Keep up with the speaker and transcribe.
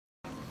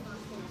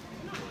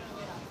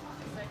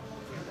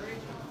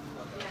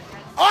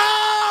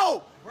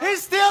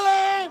he's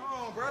stealing.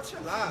 Bro,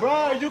 chill out.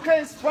 Bro, you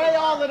can't spray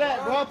all of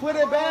that, bro. Put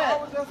it back.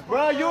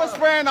 Bro, you was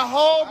spraying the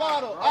whole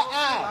bottle.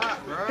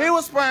 He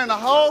was spraying the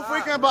whole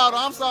freaking bottle.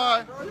 I'm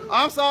sorry.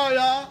 I'm sorry,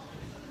 y'all.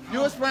 You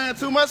was spraying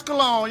too much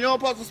cologne. You don't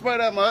supposed to spray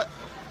that much.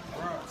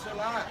 Bro, chill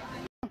out.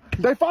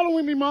 They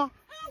following me, Ma.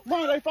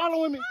 Mom, they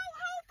following me. Who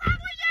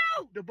following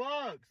you? The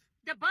bugs.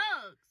 The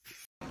bugs.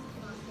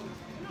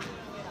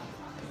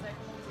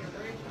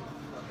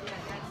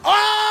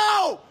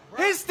 Oh!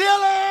 He's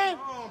stealing!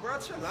 Bro,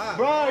 chill out.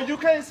 Bro, you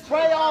can't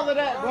spray all of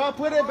that, bro.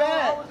 Put it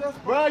back.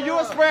 Bro, you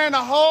was spraying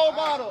the whole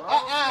bottle.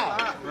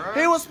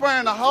 He was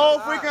spraying the whole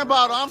freaking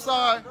bottle. I'm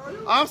sorry.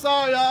 I'm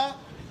sorry, y'all.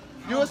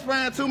 You was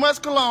spraying too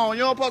much cologne.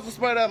 You don't supposed to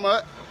spray that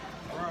much.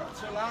 Bro,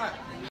 chill out.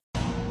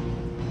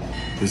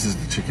 This is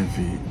the chicken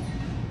feed.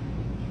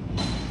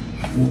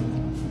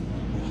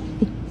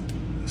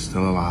 It's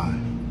still alive.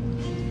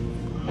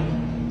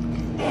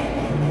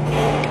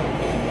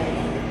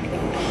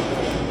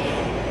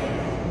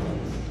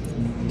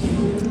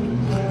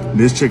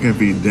 This chicken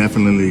feed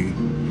definitely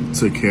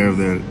took care of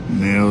their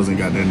nails and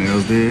got their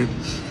nails did.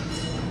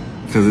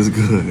 Because it's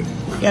good.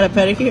 You got a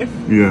pedicure?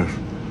 Yeah.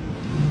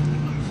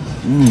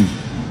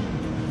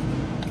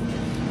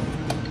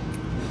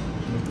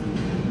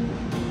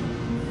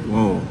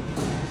 Whoa.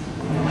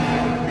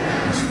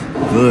 That's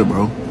good,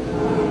 bro.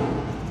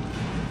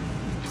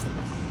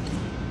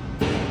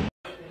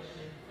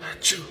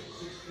 Achoo.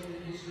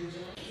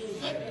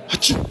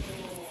 Achoo.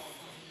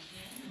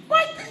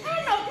 What?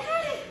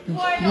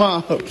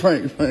 Mom,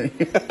 prank.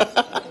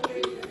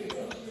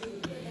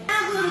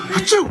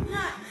 Achoo.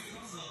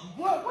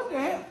 What the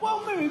hell? What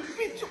man?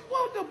 Bitch,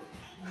 what the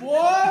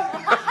boy?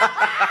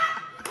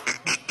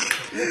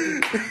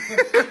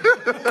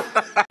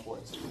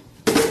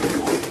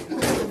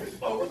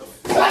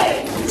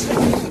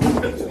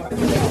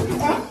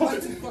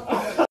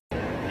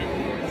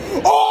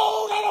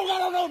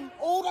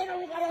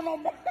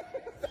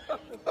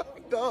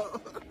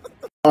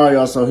 All right,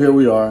 y'all. So here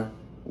we are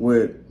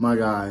with my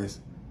guys.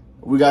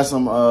 We got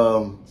some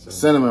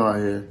cinnamon right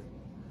here,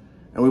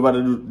 and we about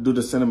to do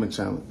the cinnamon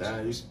challenge. Nah,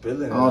 you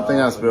spilling. I don't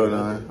think I spilled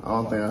none. I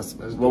don't think I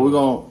spilled. But we're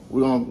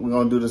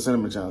gonna do the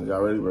cinnamon challenge.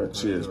 Y'all ready, bro?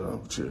 Cheers,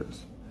 bro.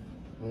 Cheers.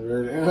 You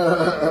ready?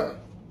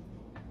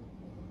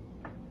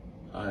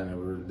 I ain't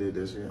never really did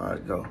this yet. All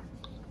right, go.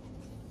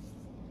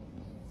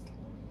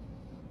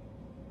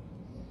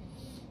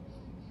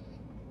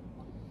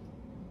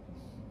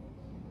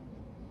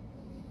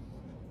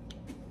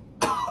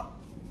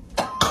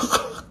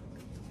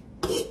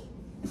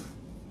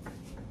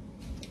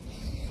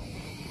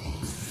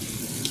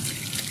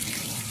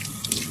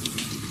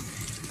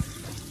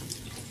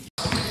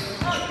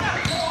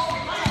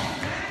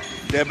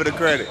 Debit or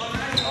credit?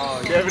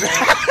 Oh, debit.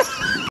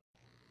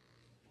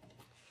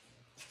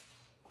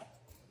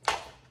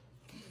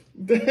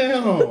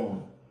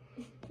 Damn.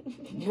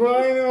 Bro,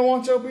 I ain't even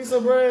want your piece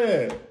of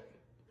bread.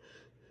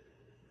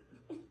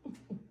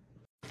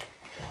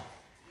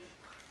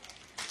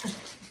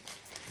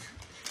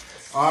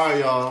 All right,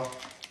 y'all.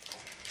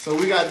 So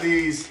we got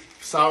these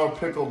sour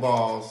pickle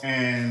balls,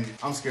 and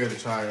I'm scared to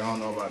try it. I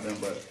don't know about them,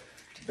 but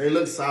they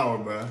look sour,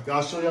 bro.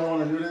 Y'all sure y'all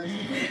want to do this?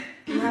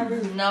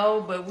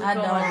 No, but we don't.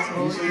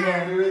 You sure you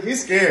want to do this?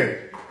 He's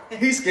scared.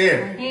 He's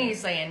scared. He ain't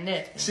saying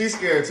nothing. She's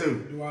scared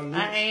too.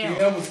 I am.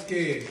 I was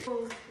scared.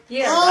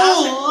 Yeah.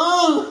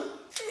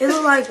 It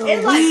looks like a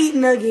weed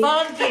nugget.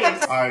 Funky.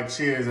 All right,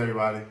 cheers,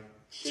 everybody.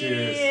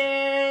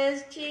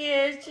 Cheers.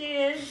 Cheers.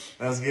 Cheers.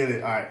 Let's get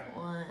it. All right.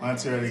 1,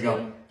 2, ready, go.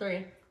 2,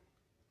 3.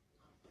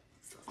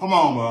 Come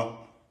on, bro.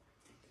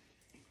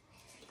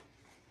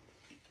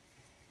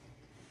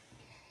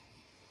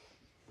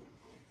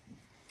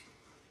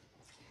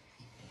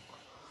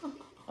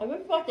 Are we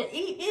supposed to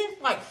eat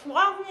this? Like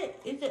swallow it?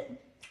 It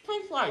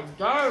tastes like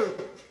dirt.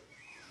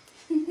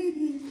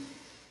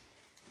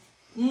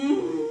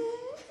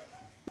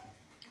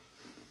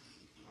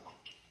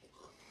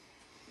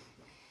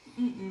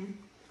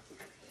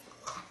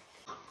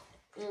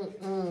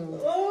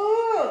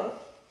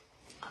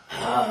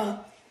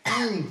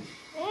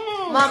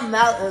 My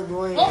mouth is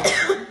going. Go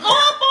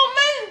up on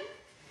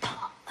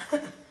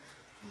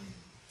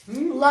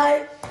me.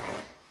 Like,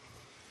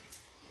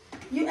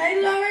 you ate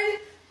it already?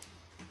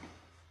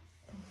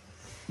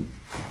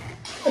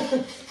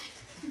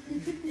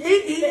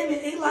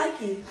 he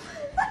like it.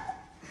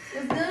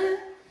 It's good?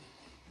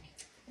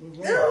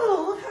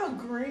 Ew, look how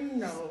green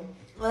though.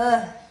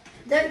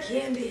 That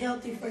can be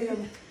healthy for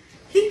him.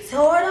 He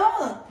tore it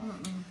up.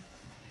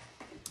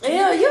 Ew,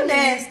 you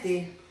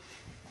nasty.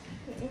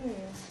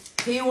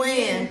 He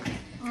win.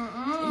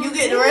 You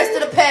get the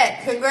rest of the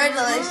pack.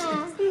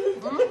 Congratulations.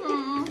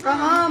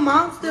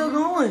 Mom's still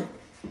going.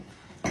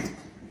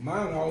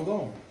 Mine all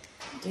gone.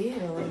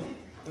 Damn.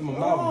 And my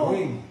mouth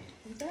green.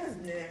 That's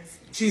nasty.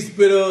 She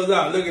spit us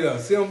out. Look at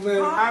us. See what I'm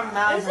saying? Our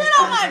mouths Is it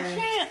on my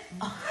chin?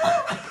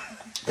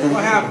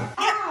 What happened?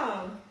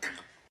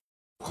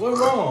 What's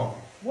wrong?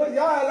 What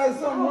y'all act like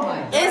something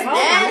wrong? It's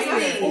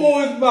nasty. Oh,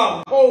 it's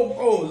about.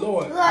 Oh,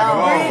 Lord. Like a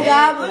green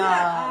goblin.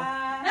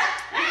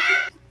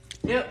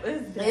 Yep,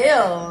 it's Ew,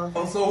 Ew.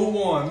 Oh, so who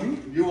won? Me?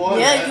 You won.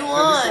 Yeah, that. you You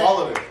won.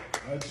 swallowed it.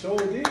 I sure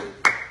did.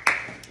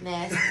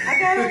 Nasty. I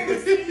got on the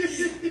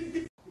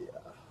seat.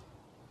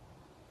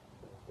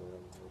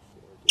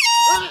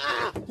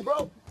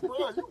 Bro,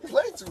 you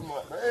play too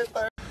much,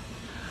 man.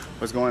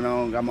 What's going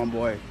on? Got my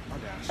boy.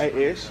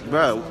 Hey, Ish.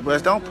 Bro,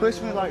 don't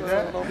push me like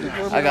that.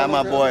 I got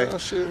my boy.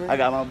 I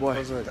got my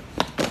boy.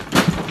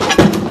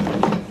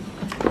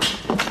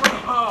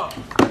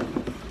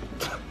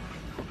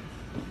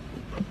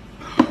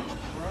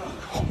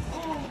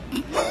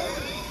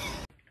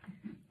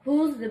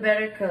 Who's the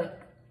better cook?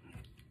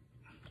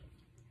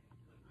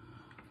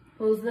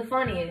 Who's the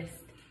funniest?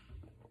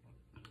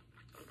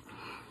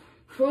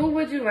 Who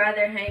would you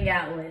rather hang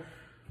out with?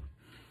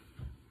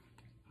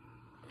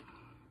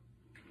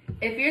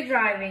 If you're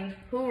driving,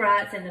 who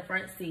rides in the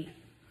front seat?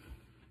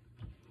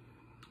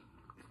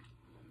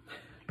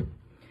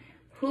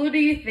 Who do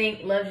you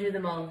think loves you the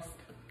most?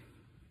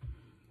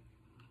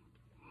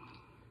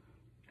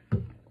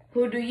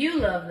 Who do you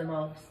love the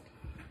most?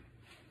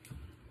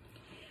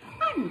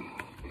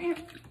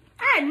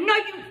 I know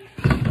you.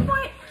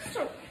 What?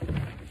 So,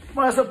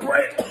 What's a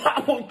break?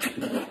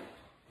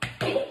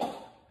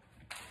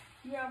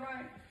 you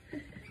alright?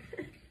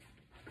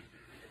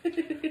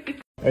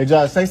 Hey,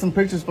 Josh, take some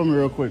pictures for me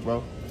real quick,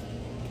 bro.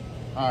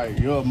 All right,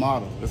 you're a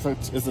model. It's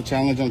a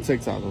challenge on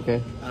TikTok,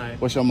 okay? All right.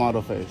 What's your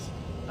model face?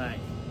 All right.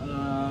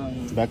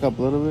 Back up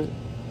a little bit.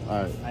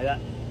 All right. Like that.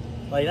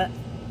 Like that.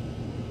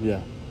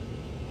 Yeah.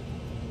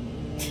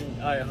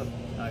 All right. All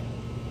right.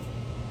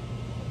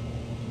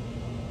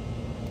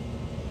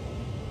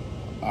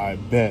 All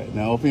right, bet.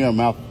 Now open your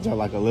mouth just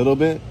like a little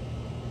bit.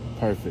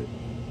 Perfect.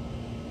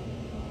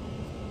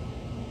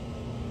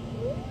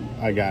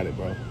 I got it,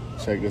 bro.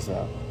 Check this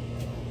out.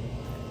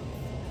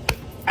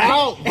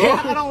 Ow, bro.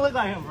 I don't look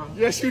like him, bro.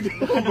 Yes, you do,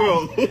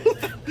 bro.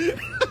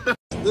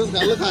 This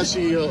guy, look how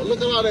she, look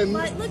at all that,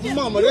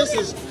 mama.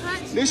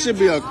 This should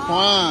be a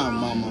crime,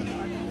 mama.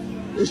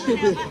 This should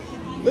be.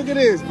 Look at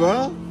this,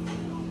 bro.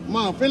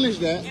 Mom, finish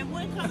that.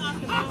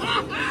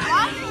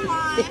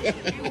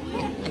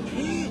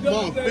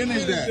 Mom,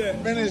 finish that.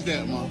 Finish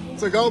that, mom.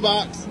 To go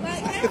box.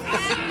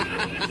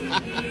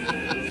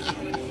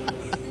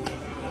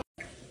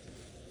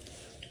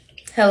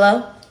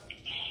 Hello?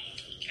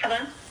 Hello?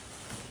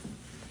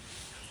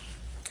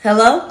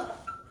 Hello?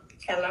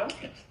 Hello?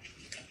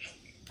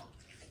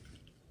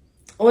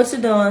 What you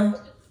doing?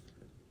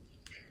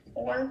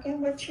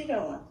 Working? What you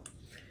doing?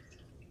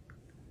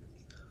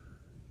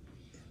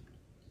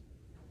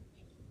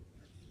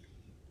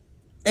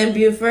 In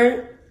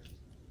Buford?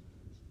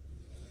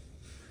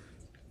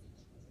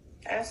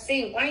 I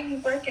see. Why are you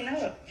breaking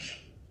up?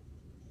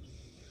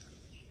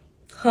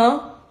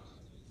 Huh?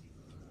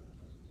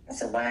 I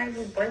said, why are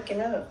you breaking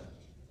up?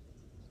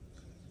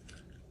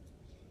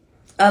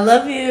 I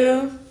love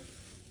you.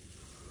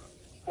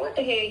 What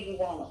the hell you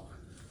want?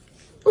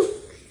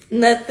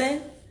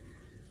 Nothing.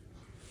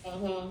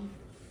 Mm-hmm.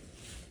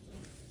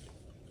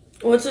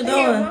 What you What the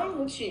hell doing? wrong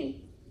with you?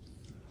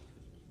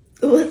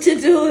 What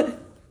you doing?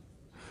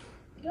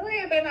 Your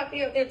ass better not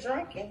be up there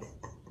drinking.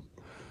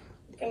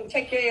 Gonna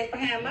take your ass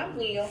behind my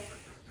wheel.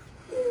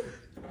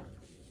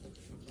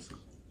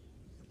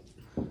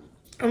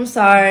 I'm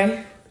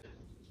sorry.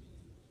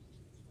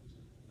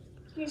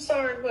 You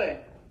sorry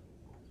what?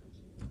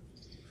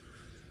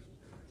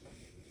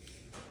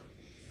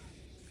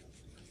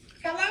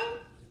 Hello?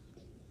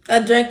 I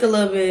drank a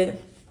little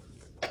bit.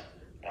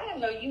 I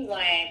know you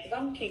lying, because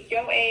I'm going to kick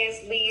your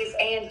ass, Liz,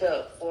 and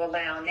Duck for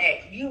allowing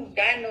that.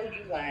 I know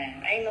you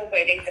lying. Ain't no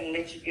way they can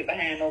let you get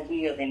behind no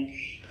wheel and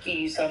give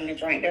you something to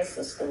drink. That's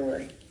the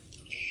story.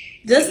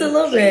 Just a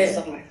little bit.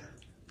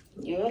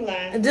 You're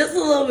lying. Just a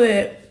little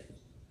bit.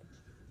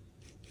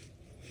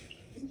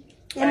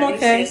 I'm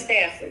okay.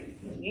 Stafford,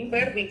 you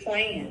better be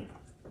playing.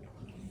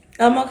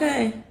 I'm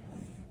okay.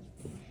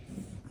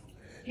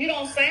 You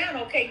don't sound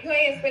okay. Your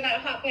ass been out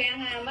hot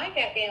behind my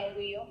goddamn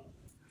wheel.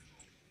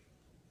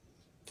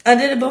 I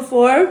did it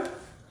before.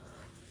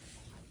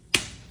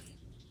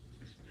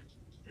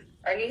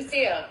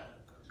 Arnesia,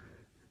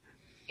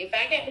 if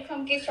I got to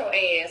come get your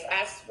ass,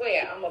 I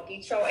swear I'm going to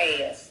beat your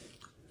ass.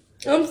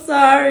 I'm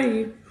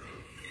sorry.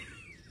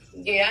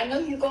 Yeah, I know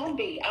you're going to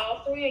be.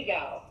 All three of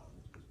y'all.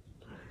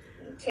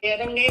 Tell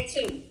them that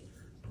too.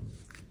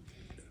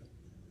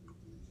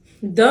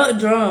 Duck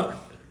drunk.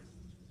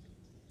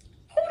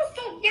 Who the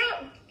fuck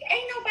y'all?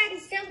 Ain't nobody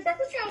celebrate.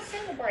 What y'all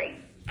celebrate?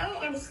 I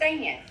don't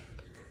understand.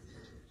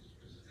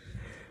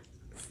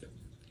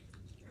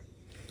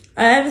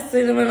 I haven't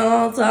seen him in a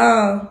long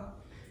time.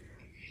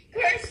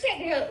 Girl, shut the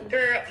hell,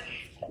 girl.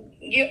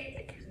 You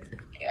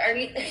are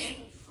you?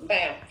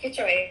 Bye. Get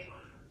your ass.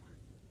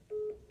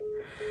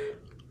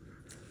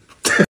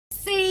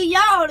 See,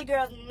 y'all the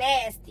girls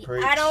nasty.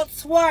 Preach. I don't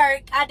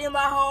twerk. I do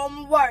my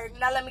homework.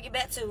 Now let me get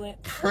back to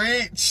it.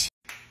 Preach.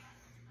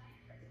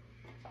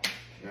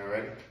 Y'all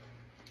ready?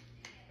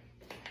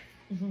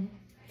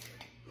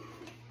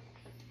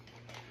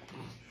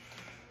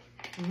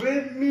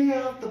 Rip me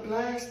off the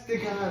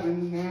plastic, I've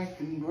been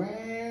acting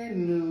brand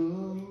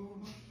new.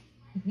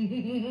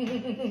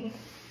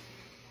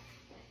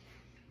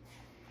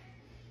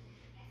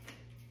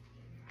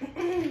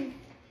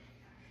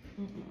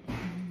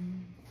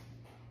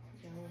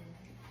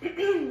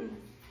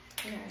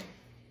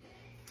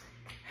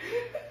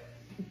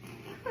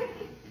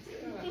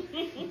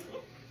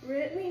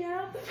 Rip me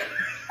out the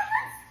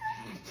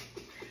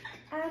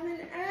I've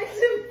been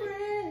acting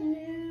brand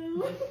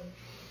new.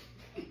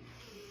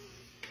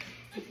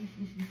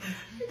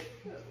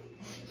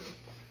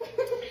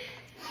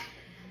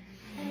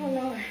 Oh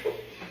Lord.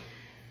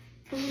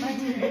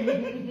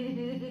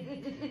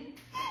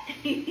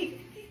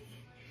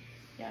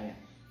 Yeah.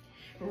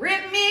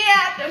 Rip me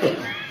out the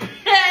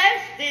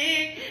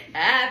plastic.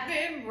 I've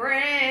been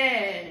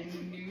brand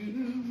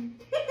new.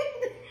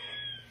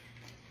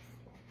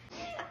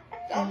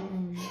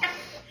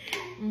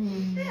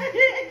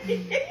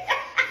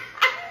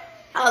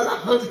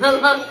 Hello.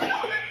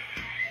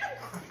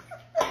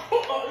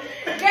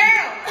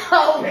 Girl.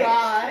 Oh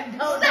God.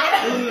 No.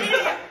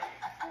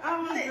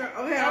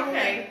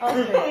 Okay.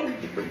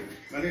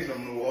 I need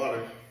some new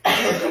water.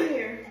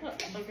 Here.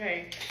 Okay.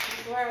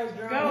 Where I was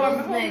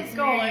drowning. Who's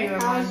going? I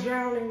was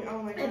drowning.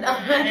 Oh my God.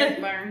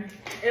 Burn.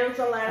 It was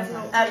the last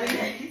note.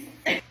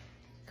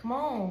 Come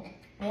on.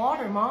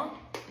 Water, Mom.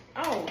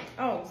 Oh,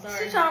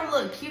 sorry. She's trying to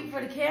look cute for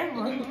the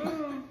camera.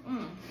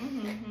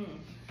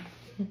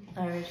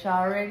 Alright,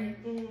 y'all ready?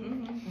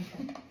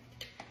 Okay.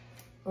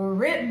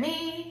 Rip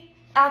me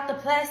out the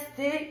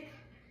plastic.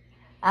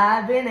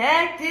 I've been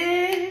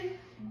acting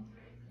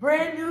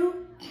brand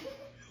new.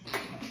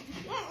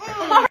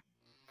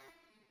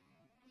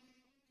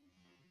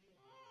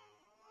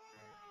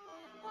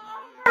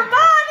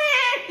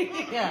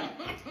 Yeah.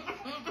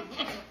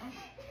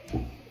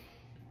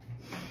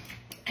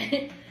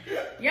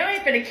 Y'all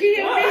ain't finna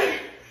kill me.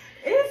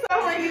 It's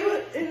all like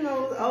you in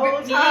those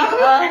old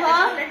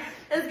times.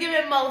 Let's give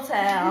it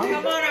Motown.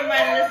 Come on,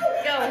 everybody, let's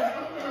go.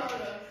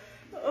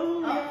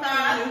 Oh, I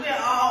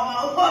spent all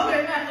my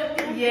water.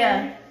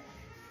 Yeah.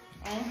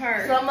 On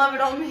her. Some of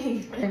it on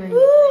me.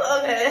 Ooh,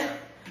 okay.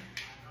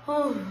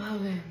 Ooh,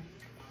 okay.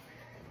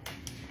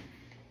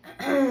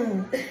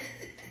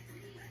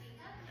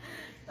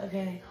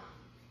 Okay.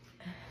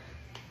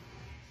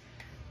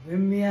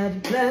 Bring me out the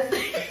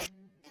plastic.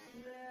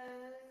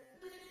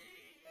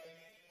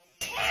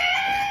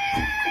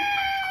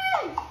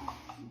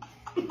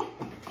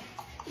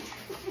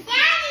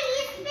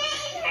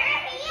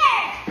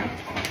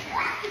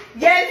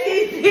 Yes, he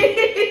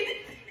did.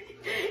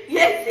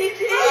 Yes, he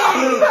did.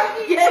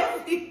 Yes,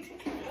 he did.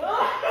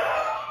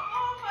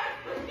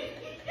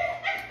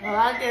 Well, I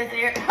guess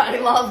everybody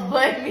lost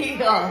but me,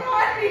 huh?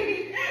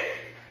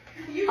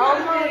 Oh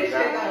my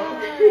God.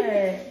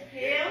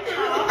 Hell no.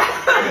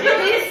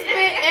 He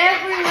spit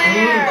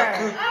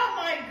everywhere. Oh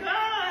my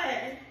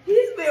God. He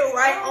spit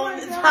right on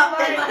the top of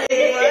my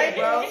head,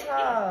 bro.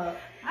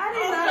 I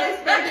did not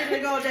expect it to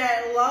go that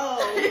low.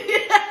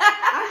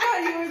 I thought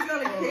you was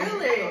gonna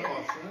kill it.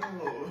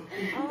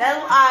 That's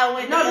why I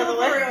went the No, do other it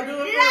way. for real. Do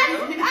it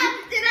for real.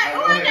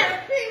 Oh, I gotta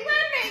pee.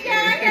 Wait a minute,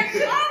 y'all. I got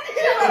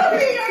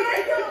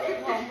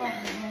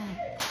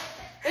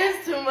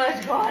It's too much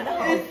going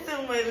on. It's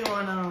too much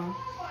going on.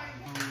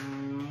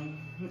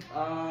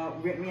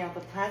 Rip me out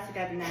the plastic.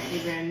 I've been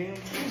acting brand new.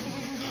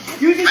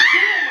 You just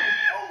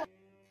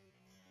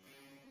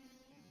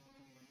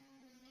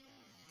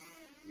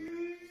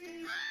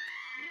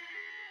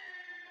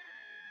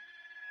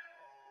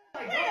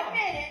Wait a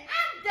minute.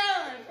 I'm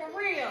done. For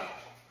real.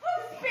 Who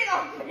spit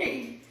on me?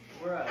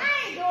 Right. I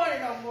ain't doing it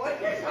no more.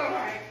 It's all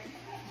right.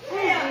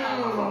 Hell no.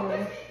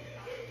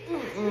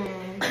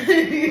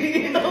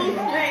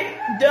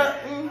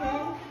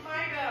 Oh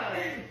my God.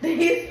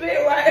 He spit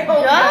right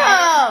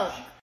on.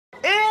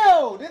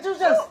 Ew! Did you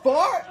just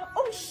fart?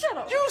 Oh, shut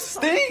up. You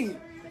stink!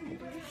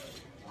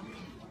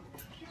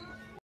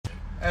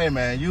 Hey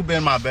man, you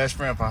been my best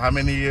friend for how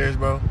many years,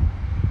 bro?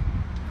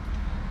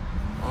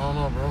 I don't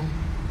know, bro.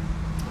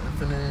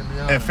 Infinity and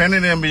beyond.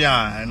 Infinity and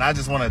beyond. And I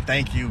just want to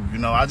thank you. You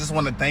know, I just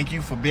want to thank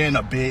you for being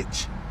a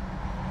bitch.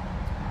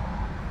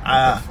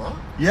 What the fuck?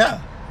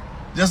 Yeah.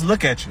 Just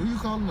look at Who you. you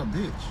calling a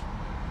bitch?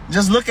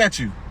 Just look at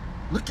you.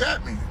 Look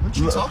at me. What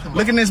you talking about?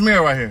 Look in this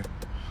mirror right here.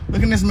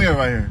 Look in this mirror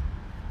right here.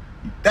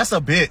 That's a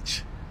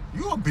bitch.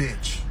 You a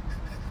bitch.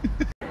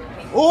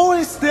 Oh,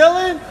 he's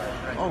stealing?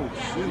 Oh,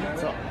 shit.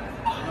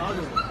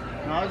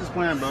 No, I was just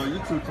playing, bro. You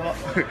too tall.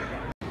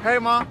 Hey,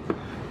 Mom.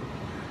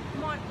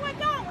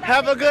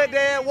 Have a good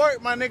day at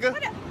work, my nigga.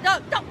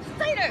 Don't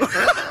say that.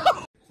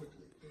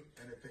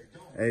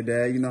 Hey,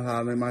 Dad, you know how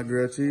I make my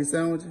grilled cheese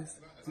sandwiches?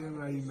 Tell me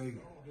how you make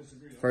it.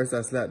 First,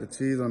 I slap the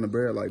cheese on the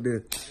bread like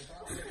this.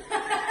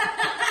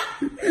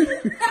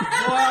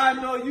 Boy, I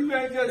know you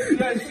ain't just do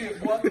that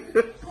shit, boy.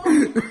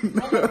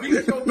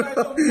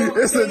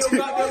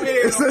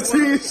 It's a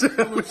cheese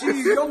sandwich.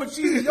 I'm a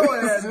cheese your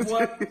ass,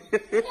 boy.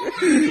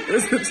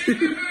 It's a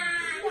cheese.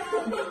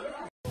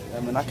 I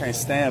mean, I can't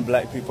stand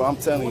black people. I'm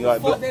telling you,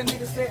 like, Fuck that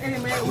nigga said, hey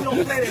man, we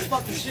don't play that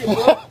fucking shit,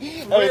 bro.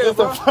 Hey, that's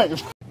a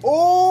fight.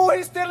 Oh,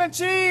 he's stealing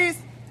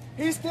cheese.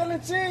 He's stealing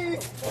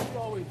cheese. You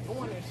always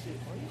doing that shit,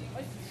 bro.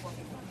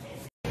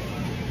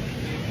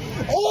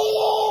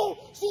 Oh,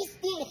 she's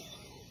stealing.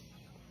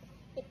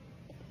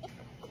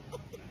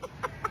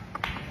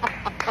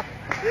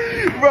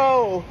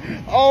 Bro,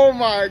 oh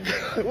my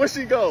God. Where'd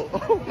she go?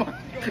 Oh my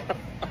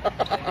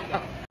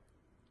God.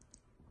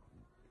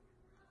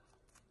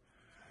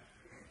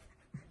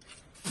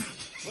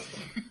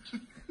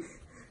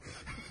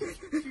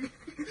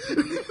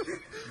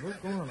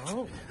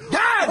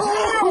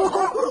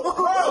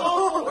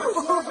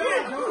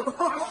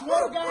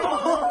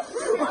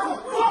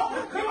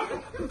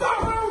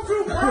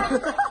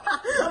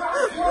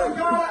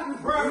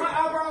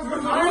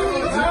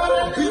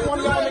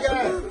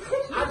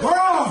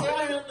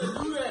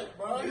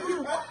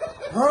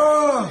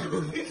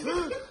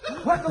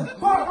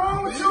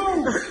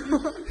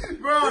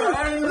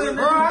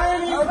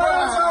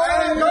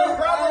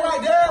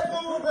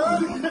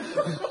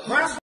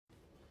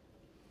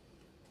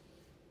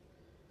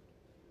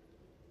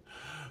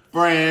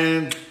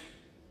 Friend,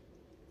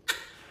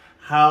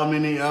 how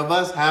many of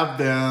us have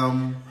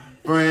them?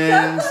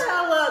 Friends. Shut the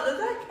hell up. Does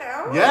that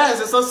count?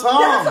 Yes, it's a song.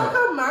 That's a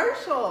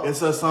commercial.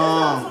 It's a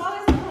song.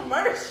 It's a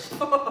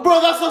commercial.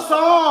 Bro, that's a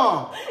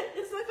song.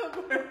 It's a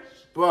commercial.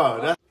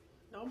 Bro, that's...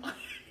 Don't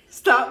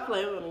stop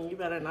playing with me. You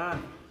better not.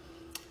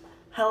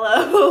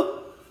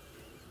 Hello.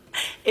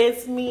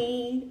 It's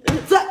me.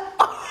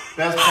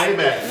 That's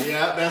payback.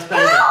 Yeah, that's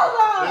payback. Hell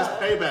no. That's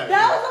payback.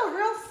 That was a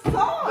real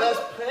song. That's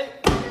payback.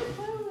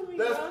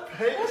 That's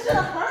payback. That should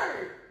have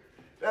hurt.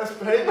 That's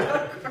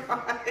payback.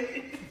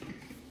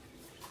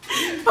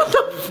 What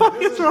the fuck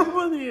is wrong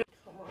with you?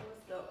 Come on,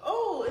 let's go.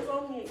 Oh, it's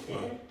on me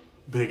again.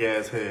 Big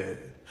ass head.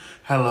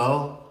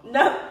 Hello?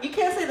 No, you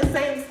can't say the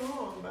same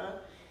song, bro.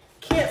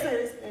 Can't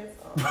say the same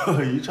song.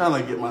 Bro, you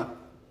trying to get my...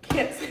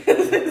 Can't say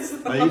the same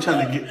song. Are you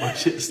trying to get my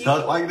shit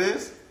stuck like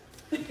this?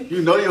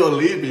 You know you'll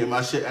leave me and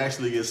my shit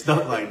actually gets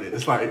stuck like this.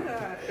 It's like...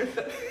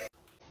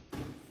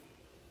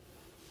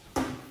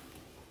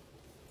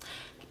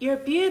 You're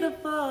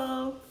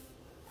beautiful.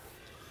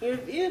 You're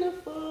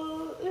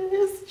beautiful.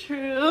 It's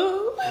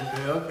true.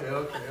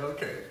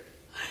 Okay.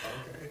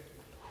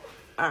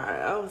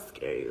 Alright, I was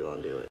scared you were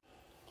gonna do it.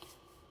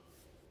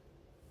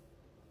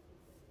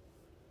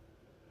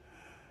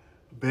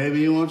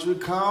 Baby, won't you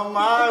come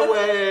my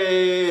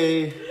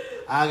way?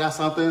 I got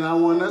something I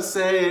wanna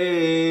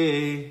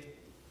say.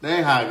 That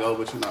ain't how it go,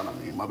 but you know what I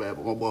mean. My bad,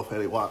 but my boy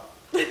Fetty Wap.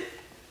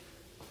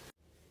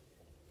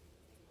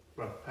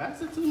 Bro,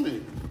 pass it to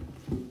me.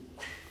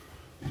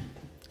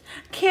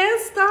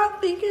 Can't stop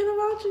thinking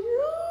about you.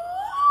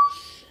 Oh,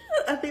 shit.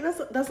 I think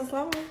that's a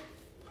song.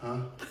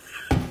 Huh?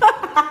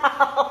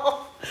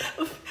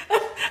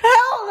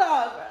 Hell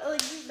no.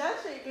 Like, that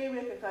shit gave me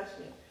a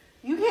concussion.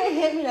 You can't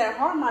hit me that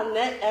hard. My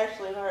neck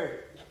actually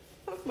hurt.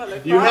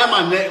 You have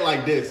my neck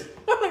like this.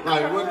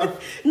 Like, what the...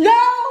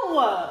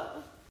 No!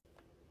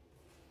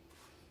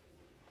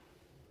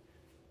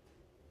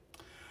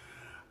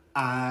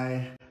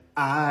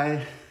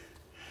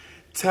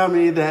 Tell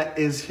me that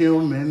is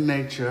human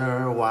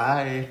nature.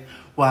 Why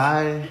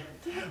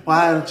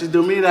don't you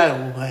do me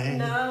that way?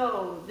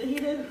 No, he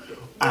didn't.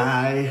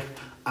 I.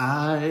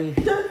 What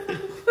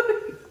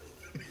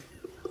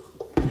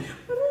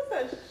is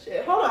that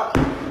shit? Hold on.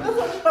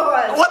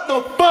 What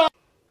the fuck?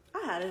 I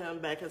had him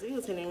back because he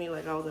was hitting me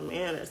like I was a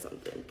man or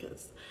something.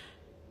 Because,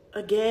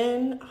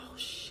 again, oh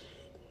shit.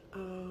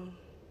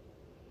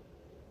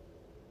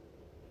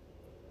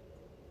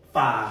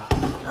 5.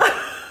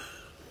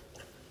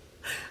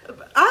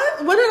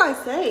 What did I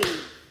say?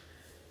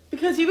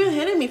 Because you've been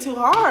hitting me too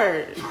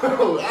hard.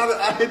 Bro,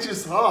 I hit you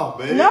soft,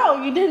 man.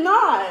 No, you did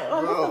not.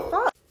 Like, what the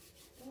fuck?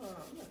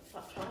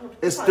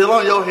 It's still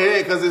on your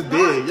head because it's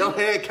big. Your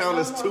head count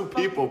as 2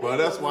 people, bro.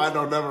 That's why I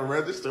don't ever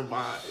register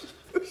mine.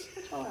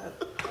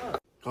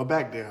 Go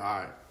back there, all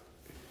right.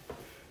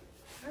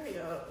 Hurry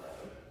up.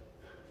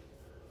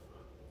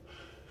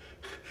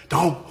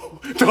 Don't.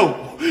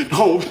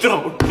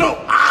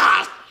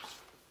 Ah!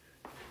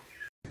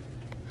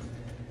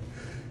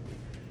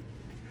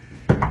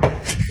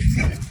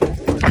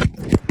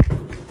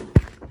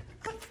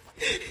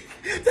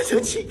 That's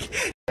your cheek.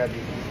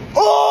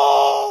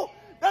 Oh!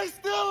 They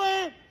still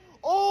in!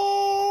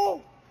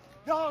 Oh!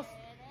 Y'all. What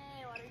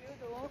are you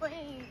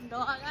doing? No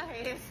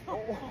hagas eso.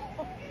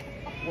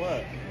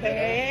 What?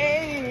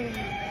 Hey!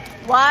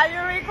 Why are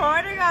you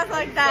recording us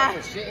like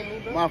that?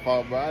 My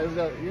fault, bro. It's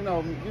just,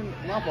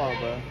 my fault,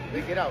 bro.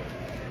 Get out.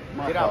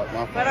 My fault.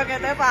 Pero qué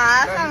te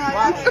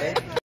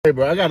pasa? Hey,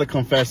 bro, I gotta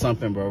confess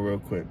something, bro, real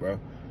quick, bro.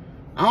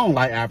 I don't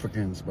like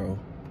Africans, bro.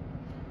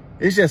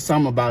 It's just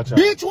something about y'all.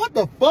 Bitch, what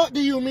the fuck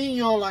do you mean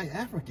you don't like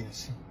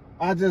Africans?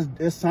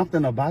 It's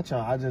something about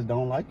y'all. I just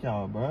don't like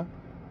y'all, bro.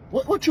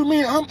 What you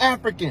mean? I'm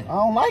African. I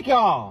don't like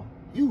y'all.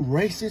 You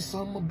racist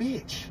son of a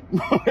bitch.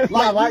 It's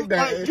not like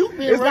that. Like, you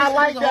been it's not racist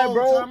like the that, whole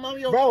bro. time. I'm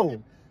your Bro.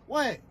 fucking-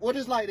 What? What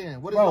is like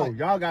then? What is Bro, like?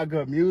 y'all got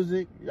good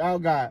music. Y'all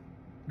got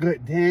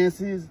good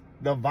dances.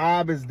 The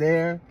vibe is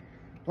there.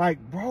 Like,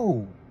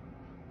 bro,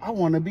 I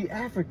want to be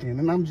African,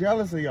 and I'm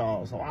jealous of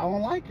y'all, so I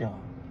don't like y'all.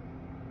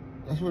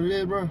 That's what it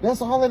is, bro. That's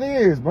all it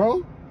is,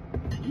 bro.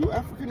 You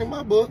African in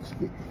my books.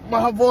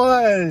 My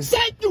boy.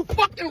 Say you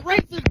fucking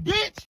racist,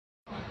 bitch.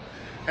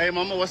 Hey,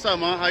 mama, what's up,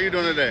 mom? How you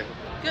doing today?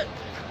 Good.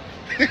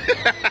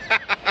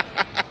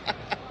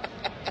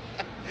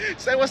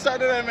 Say what's up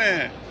to that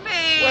man.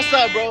 Man. What's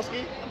up,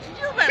 broski?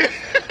 You better.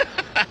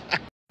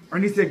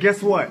 Ernie said,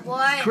 guess what?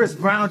 What? Chris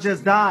Brown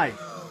just died.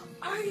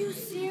 Are you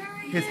serious?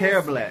 His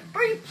hair black.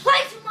 Are you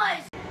play too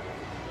much?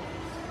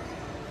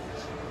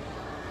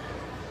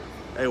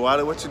 Hey,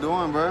 Wiley, what you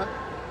doing, bro?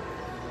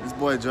 This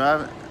boy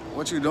driving.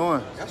 What you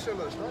doing? That shit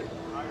looks straight.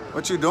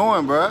 What you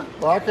doing, bro?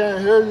 Well, I can't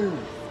hear you.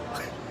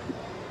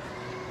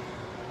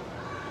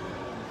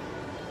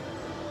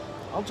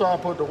 I'm trying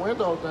to put the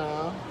window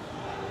down.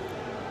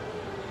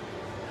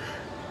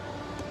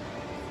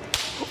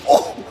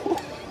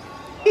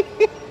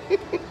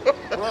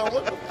 Bro,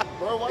 what the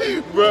bro. Why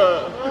you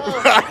Bro,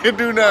 I can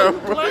do now,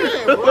 bro.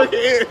 playing, bro? Look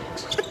at it.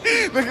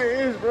 Look at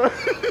it, bro.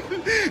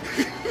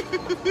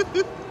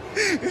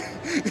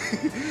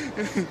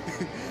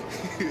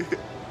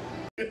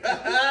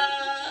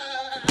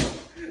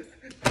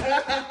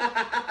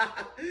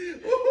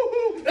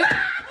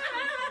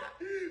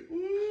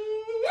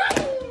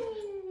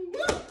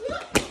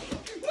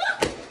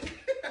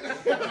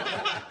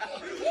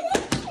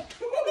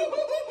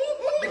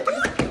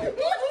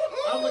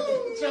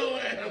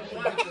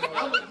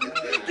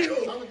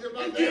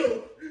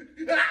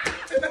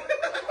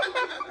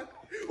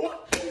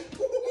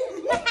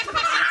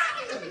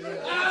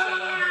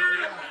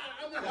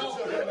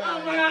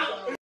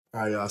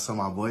 All right, y'all. So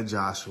my boy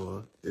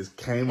Joshua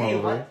came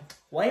over.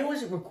 Why you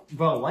always,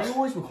 bro? Why you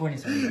always recording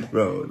something?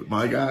 Bro,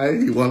 my guy,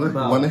 he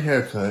want a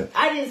haircut.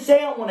 I didn't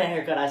say I want a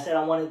haircut. I said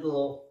I wanted the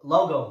little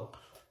logo.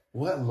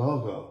 What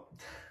logo?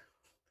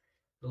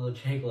 The little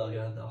Jake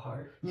logo, the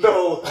heart.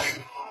 No.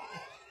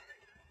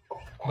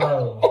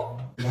 Bro,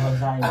 that was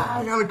not even.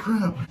 I got a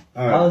cramp.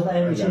 All That was not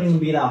even. It shouldn't even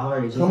be that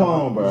hard. It's just Come a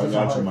heart. on, bro. I It's just a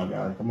got you, heart. my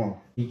guy. Come on.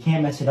 You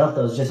can't mess it up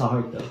though. It's just a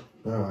heart though.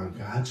 Bro, I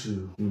got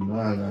you. You know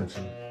I got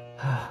you.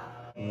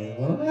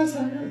 Well, that's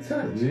how you got a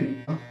haircut, G.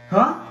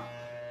 Huh?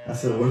 I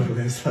said, when the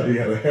last time you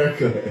got a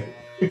haircut?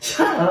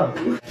 Shut up.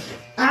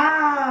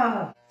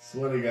 Ah!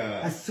 Swear to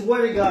God. I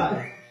swear to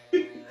God.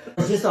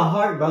 It's just a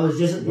heart, bro. It's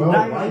just. Bro,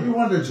 why you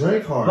want the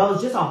Drake heart? Bro,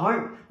 it's just a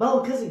heart. Bro,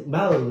 because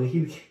bro,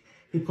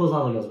 he pulls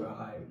on and goes, bro,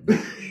 alright.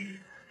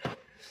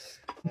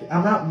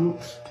 I'm not.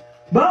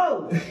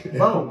 Bro,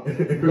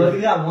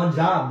 you got one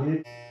job,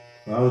 dude.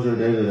 How was your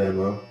day today,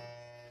 bro?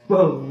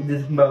 Bro, you're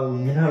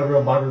not a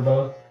real barber,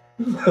 bro.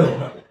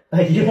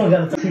 Like, you don't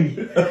gotta tell me.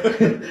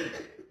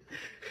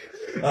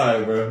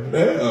 Alright, bro.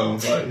 Damn.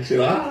 Like, shit,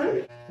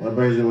 alright. What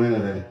brings you in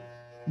today?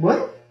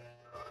 What?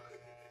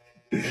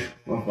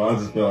 My father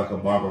just feel like a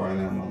barber right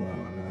now, my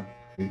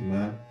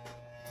man.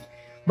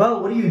 Bro,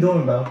 what are you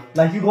doing, bro?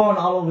 Like, you going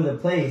all over the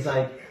place.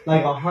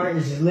 Like a heart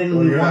is just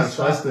literally You're one not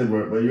trusting,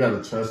 bro. But you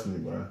gotta trust me,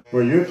 bro.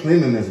 Bro, you're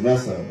cleaning this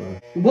mess up, bro.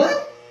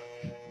 What?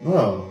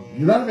 Bro,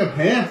 you're not even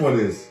paying for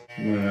this.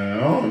 Man, I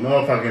don't know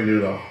if I can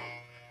do the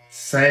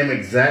same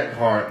exact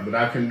heart, but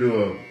I can do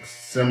a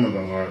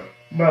similar heart.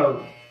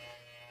 Bro.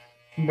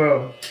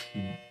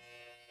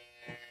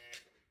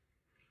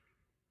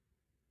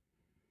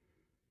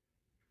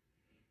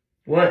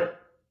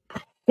 What?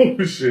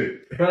 Oh,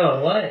 shit.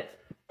 Bro, what?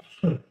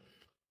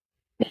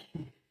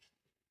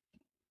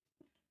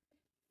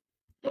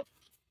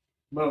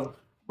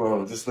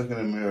 Bro, just look in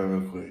the mirror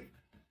real quick.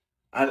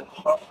 I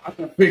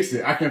can fix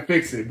it. I can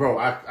fix it, bro.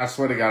 I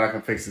swear to God, I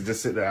can fix it.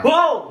 Just sit down.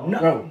 Whoa!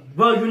 No,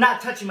 bro, you're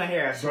not touching my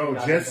hair. I swear Bro, to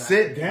God, just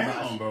sit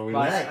down, bro. Bro,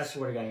 I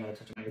swear to God, you're not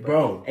touching my hair,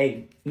 Bro.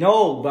 Hey,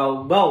 no,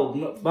 bro,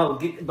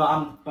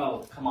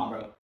 come on,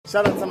 bro.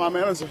 Shout out to my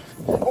manager.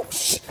 Oh,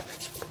 shit.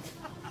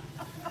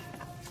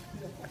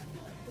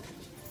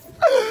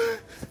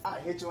 I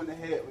hit you in the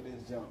head with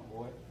this jump,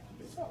 boy.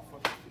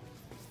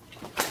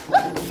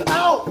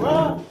 Out,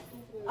 bro.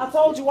 I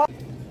told you.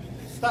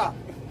 Stop.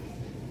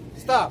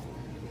 Stop.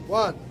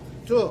 1,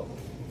 2,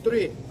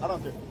 3. I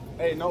don't care.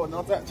 Hey, no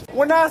touch.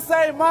 When I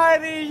say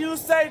mighty, you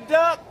say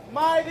duck.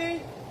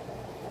 Mighty.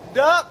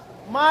 Duck.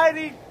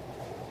 Mighty.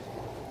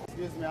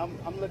 Excuse me,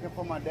 I'm looking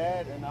for my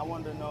dad, and I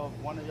wanted to know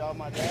if one of y'all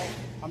my dad.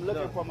 I'm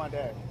looking for my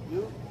dad.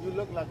 You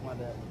look like my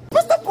dad.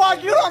 What's the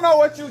fuck? You don't know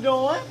what you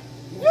doing.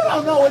 You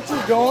don't know what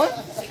you doing.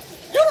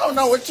 You don't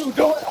know what you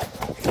doing.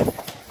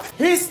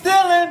 He's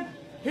stealing.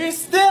 He's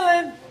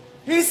stealing.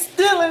 He's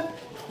stealing.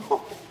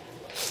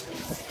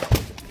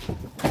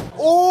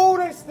 Oh,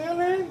 they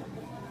stealing.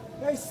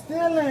 They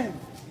stealing.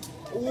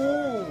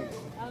 Ooh.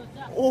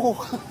 Ooh.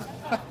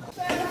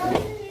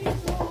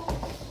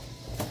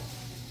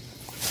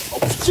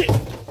 Oh, shit.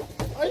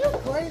 Are you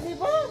crazy,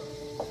 bro?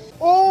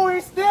 Oh,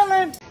 he's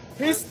stealing.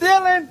 He's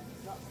stealing.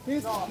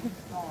 He's... But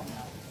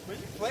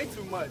you play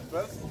too much,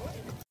 bro.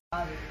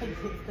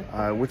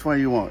 Alright, which one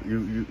you want?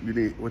 You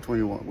need which one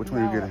you want? Which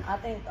one you getting? I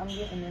think I'm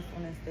getting this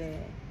one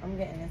instead. I'm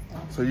getting this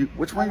one. So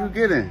which one you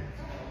getting?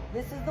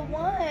 This is the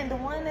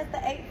one that's the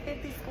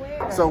 850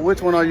 square. So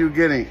which one are you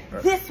getting?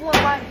 This one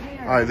right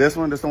here. Alright, this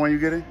one, this the one you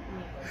getting?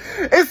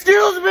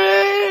 Excuse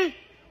me!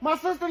 My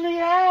sister needs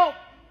help!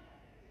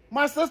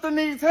 My sister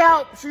needs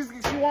help! She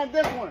wants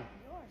this one.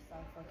 You're so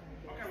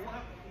fucking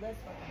Let's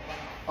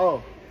fucking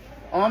Oh,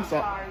 I'm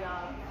sorry. Sorry,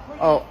 y'all. Please.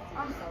 Oh.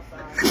 I'm so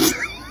sorry.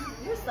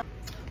 You're so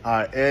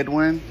Alright,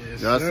 Edwin.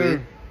 Yes, Y'all sir.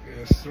 see?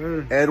 Yes,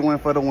 sir. Edwin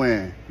for the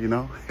win, you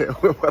know?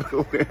 Edwin for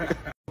the win.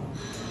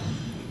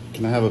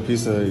 Can I have a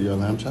piece of your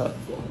lamb chop?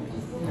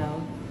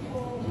 No.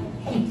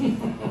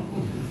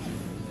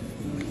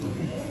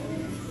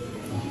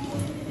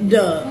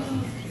 Duh.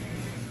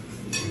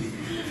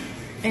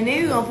 And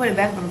then you're gonna put it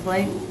back on the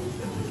plate.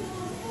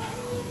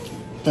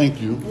 Thank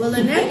you. Well,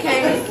 in that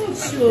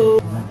case, sure.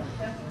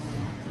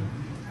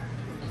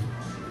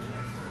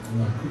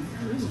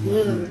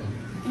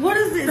 What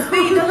is it,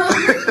 speed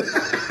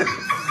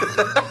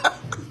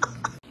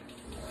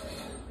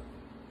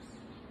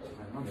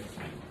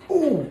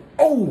Ooh,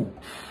 oh.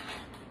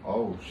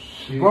 Oh,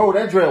 shit. Bro, Bro,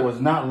 that dread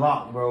was not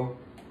locked, bro.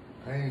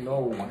 Ain't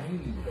no way.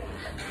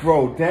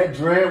 Bro, that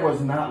dread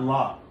was not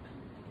locked.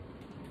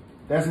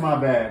 That's my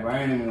bad, bro.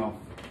 I ain't even know.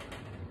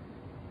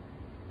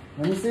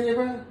 Let me see it,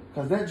 bro.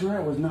 Because that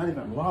dread was not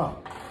even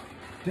locked.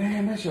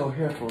 Damn, that's your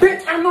hair for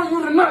Bitch, I know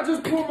you did not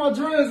just pull my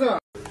dreads out.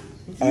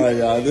 Alright,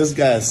 y'all, this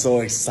guy is so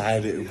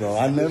excited, bro.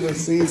 I never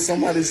seen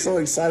somebody so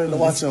excited to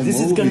watch a movie.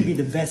 This is gonna be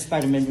the best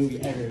Spider-Man movie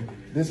ever.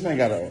 This man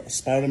got a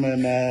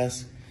Spider-Man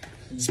mask,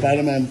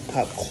 Spider-Man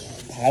popcorn.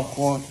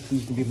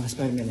 He's gonna be my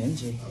Spider-Man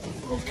MJ.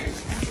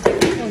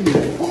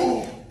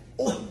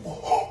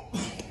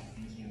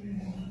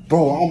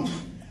 Bro,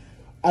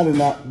 I did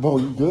not, bro,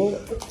 you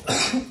good?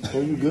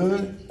 Bro, you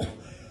good?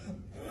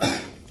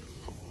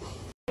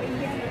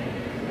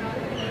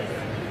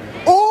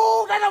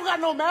 Oh, they don't got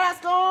no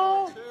mask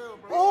on.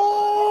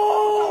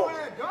 Oh,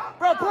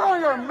 bro, put on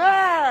your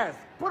mask.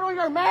 Put on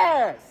your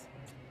mask.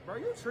 Bro,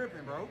 you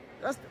tripping, bro.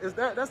 That's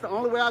the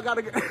only way I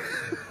gotta get.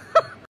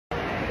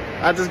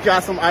 I just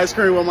got some ice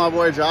cream with my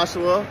boy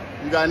Joshua.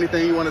 You got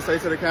anything you want to say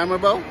to the camera,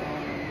 bro?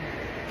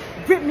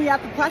 Rip me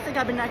out the plastic.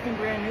 I've been acting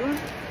brand new.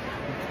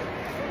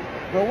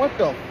 Bro, what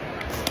the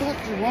fuck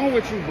is wrong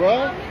with you,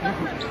 bro?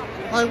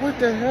 Like, what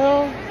the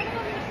hell?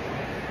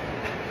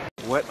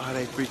 What are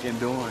they freaking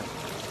doing?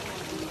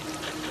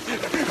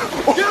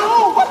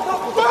 Yo, what the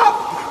fuck?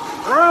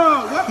 Bro,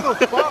 what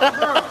the fuck,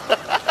 bro?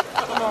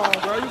 Come on,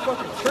 bro. You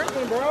fucking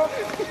tripping, bro. What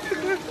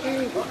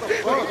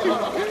the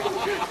fuck,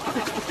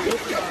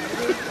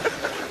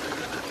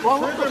 bro?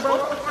 Tripping, bro.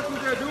 What the fuck you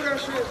gonna do that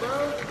shit, bro?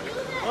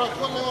 Bro,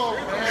 come on,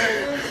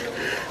 man.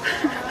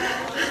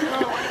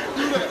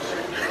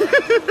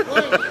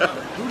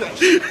 Do that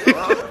shit,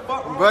 bro.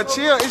 Bro,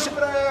 chill. It's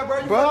Stupid ass, bro.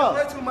 You bro. fucking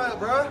play too much,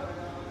 bro.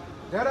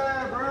 That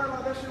ass, bro.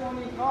 Like that shit won't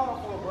even call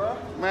for, bro.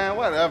 Man,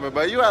 whatever,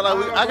 bro. You act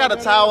like I got a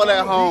towel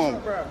at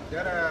home.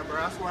 That ass, bro.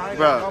 I swear I ain't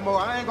Bro. going no more.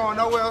 I ain't going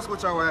nowhere else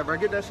with your ass, bro.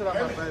 Get that shit out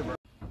my face, bro.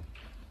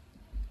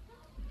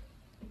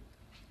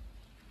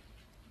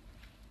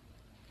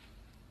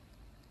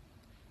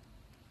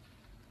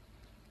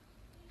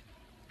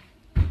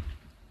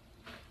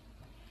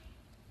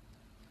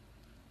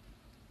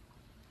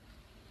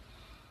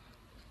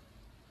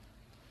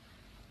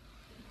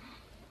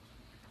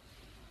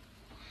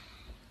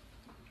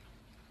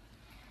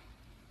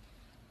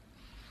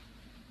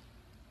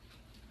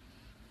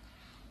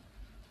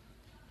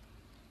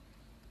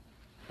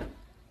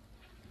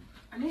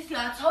 Anisha,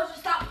 I told you to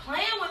stop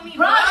playing with me,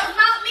 bro. It's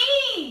not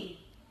me.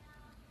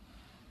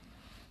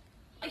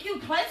 Like, you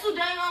play too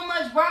dang on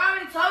much, bro. I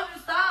already told you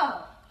to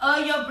stop.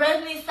 Your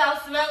breath needs to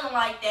stop smelling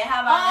like that.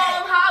 How about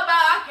that? How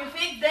about I can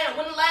fix that?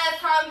 When the last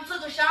time you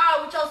took a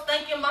shower with your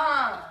stinking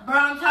behind? Bro,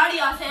 I'm tired of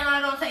y'all saying I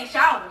don't take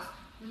showers.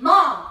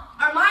 Mom,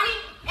 Armani,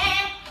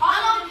 and I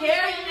don't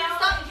care. You just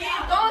stop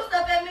throwing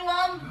stuff at me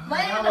while I'm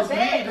laying in the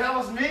bed. That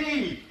was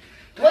me.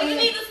 Well, you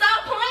need to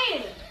stop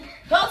playing.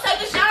 Go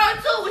take a shower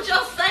too with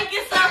your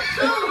stinking stuff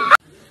too.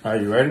 Are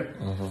you ready?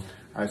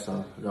 Alright,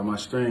 so I got my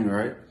string,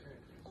 right?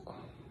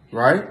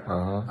 Right?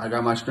 I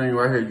got my string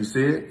right here. You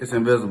see it? It's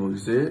invisible. You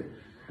see it?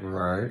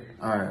 Right.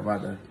 Alright,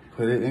 about to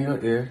put it in your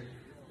ear.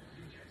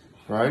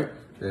 Right?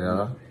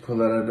 Yeah.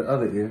 Pull it out of the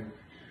other ear.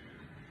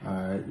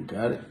 Alright, you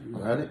got it? You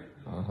got it?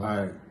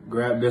 Alright,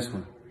 grab this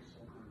one.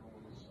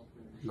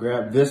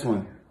 Grab this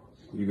one.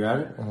 You got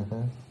it?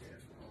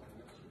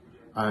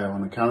 Alright,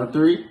 on the count of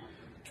 3,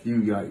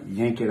 you got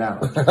yank it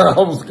out.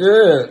 I'm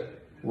scared.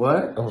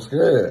 What? I'm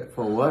scared.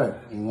 For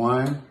what?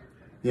 1,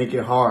 yank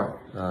it hard.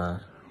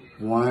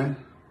 1,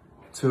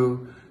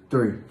 2,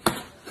 3.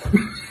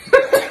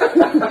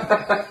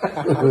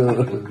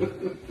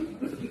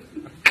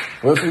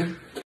 What's he?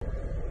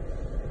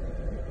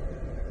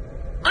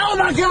 Oh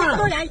my God!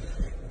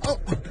 Oh.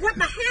 What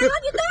the hell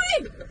are you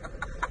doing?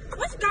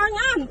 What's going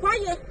on? Why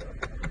you?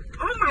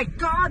 Oh my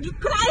God! You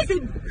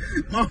crazy!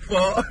 My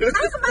fault.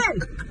 Iceman!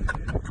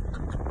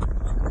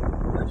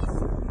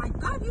 Oh my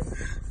God! You.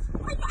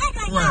 Why you act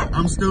like that?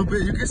 I'm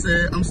stupid. You can say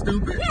it. I'm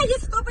stupid. Yeah, you're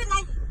stupid.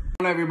 Like.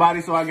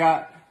 Everybody, so I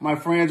got my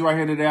friends right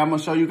here today. I'm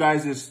gonna show you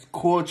guys this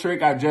cool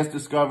trick I just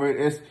discovered.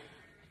 It's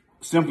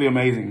simply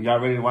amazing. Y'all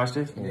ready to watch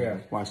this? Yeah.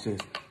 Watch this.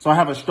 So I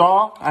have a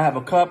straw, I have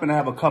a cup, and I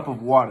have a cup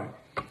of water.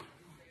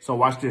 So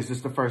watch this. This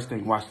is the first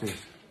thing. Watch this.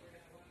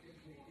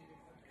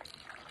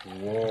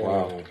 Whoa.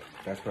 Wow.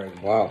 That's crazy.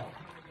 Wow.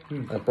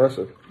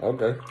 Impressive.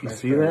 Okay. You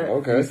see that?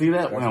 Okay. You see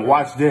that? Now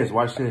watch this.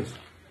 Watch this.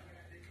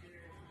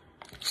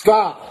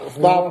 Stop.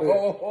 Stop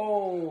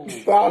it.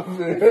 Stop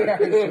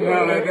it.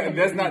 No,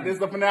 that's not. This is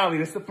the finale.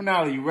 This is the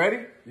finale. You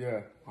ready?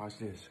 Yeah. Watch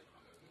this.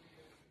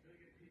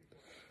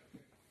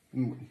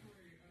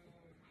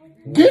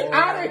 Get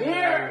out of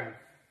here.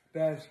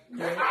 That's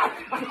great.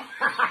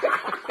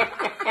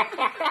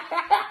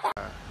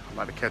 I'm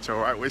about to catch her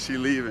right when she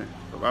leaving.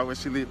 Right when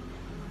she leaving.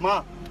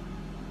 Mom.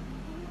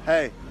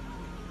 Hey.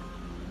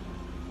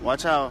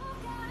 Watch out.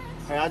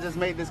 Hey, I just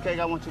made this cake.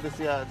 I want you to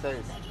see how it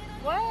tastes.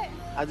 What?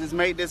 I just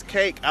made this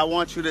cake. I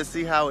want you to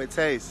see how it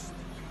tastes.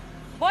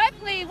 Boy,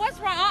 please, what's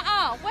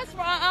wrong? What's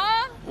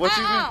wrong? What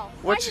you Why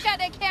what you got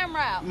that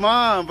camera out?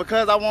 Mom,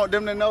 because I want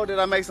them to know that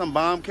I make some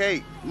bomb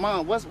cake.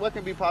 Mom, what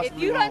can be possibly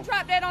If you wrong? don't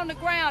drop that on the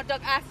ground,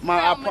 Duck, I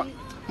swear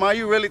Mom,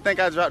 you really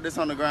think I dropped this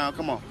on the ground?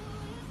 Come on.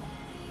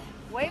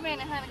 Wait a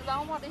minute, honey, because I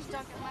don't want this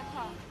junk in my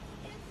car.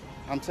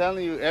 I'm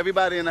telling you,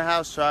 everybody in the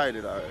house tried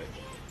it already.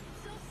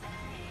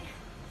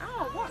 I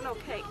don't want no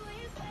cake.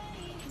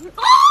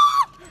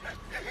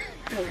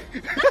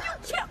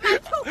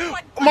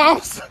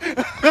 Mom,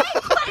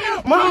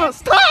 Mom,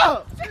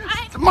 stop!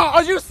 Mom,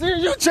 are you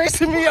serious? You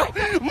chasing me up?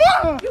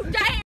 Mom! You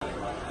damn!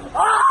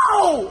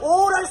 Oh!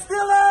 Oh, they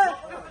still in!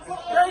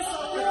 They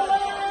still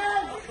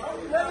in!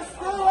 They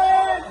still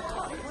in!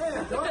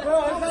 Bro,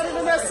 it's not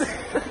even that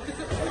serious.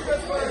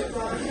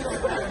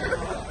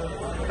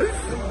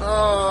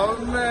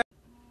 Oh, man.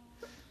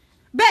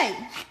 Babe,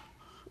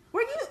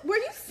 were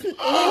you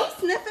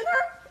sniffing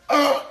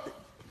her?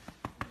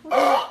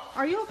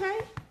 Are you okay?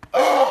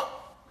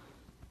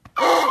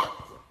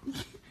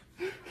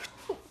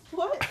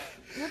 What?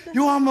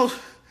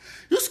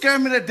 You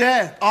scared me to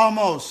death,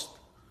 almost.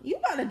 You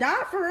about to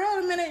die for real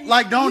in a minute.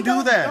 Like, don't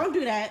do that. Don't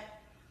do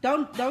that.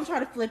 Don't try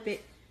to flip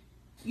it.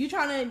 You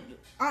trying to,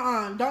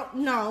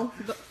 no.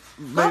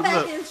 Go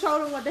back and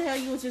show them what the hell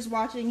you was just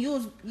watching. You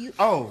was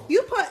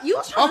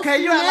trying okay,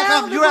 to you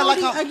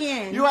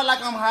act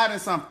like I'm hiding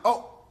something.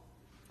 Oh,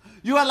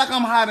 you act like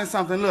I'm hiding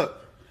something.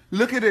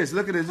 Look at this.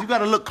 You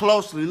gotta look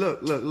closely.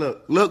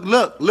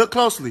 Look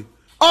closely.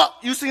 Oh,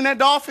 you seen that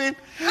dolphin?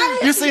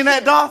 You seen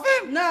that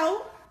dolphin?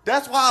 No.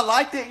 That's why I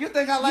liked it. You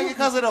think I like it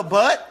because of the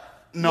butt?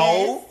 No.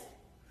 Yes.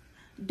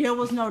 There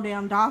was no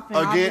damn dolphin.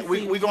 Again,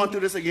 we going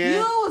through this again. You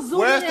was zooming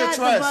Where's at the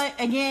trust? butt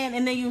again,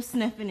 and then you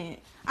sniffing it.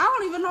 I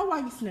don't even know why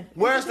you sniffing.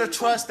 Where's the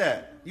trust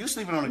at? You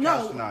sleeping on the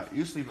couch tonight.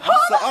 You sleeping.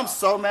 I'm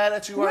so mad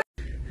at you right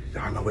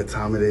now. Y'all know what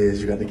time it is.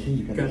 You got the key.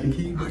 You got the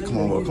key. Come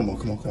on, bro. Come on.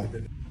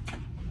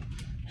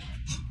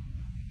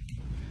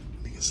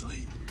 Nigga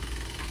sleep.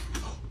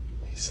 Oh,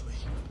 he sleep.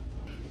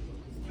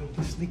 Yo,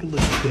 this nigga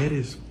looks dead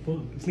as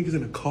fuck. This nigga's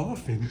in a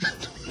coffin.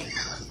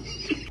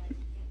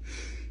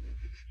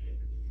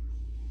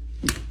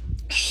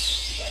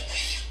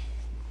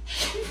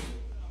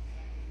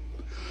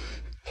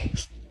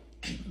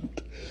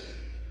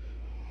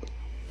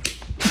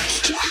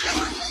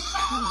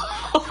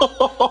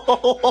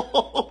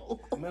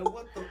 Man,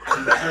 what the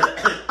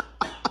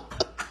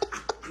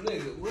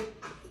nigga, what?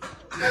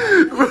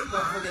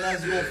 Motherfucking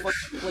ass you won't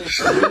fucking play.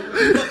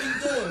 What you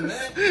doing,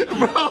 man?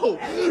 Bro.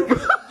 Get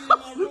in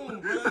my room,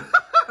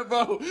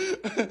 bro.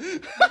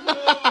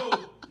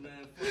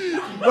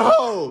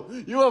 Bro,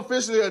 you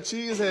officially a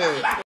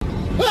cheesehead.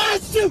 Ah,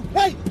 shoot!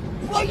 Hey!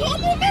 Well, you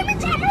almost made me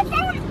drop my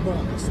phone!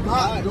 Bro,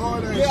 stop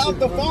doing that. Get off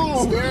the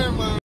phone! Scared,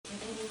 man.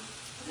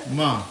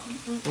 Mom,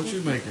 what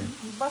you making?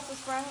 Brussels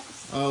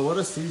sprouts. What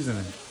a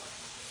seasoning.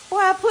 Well,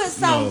 I put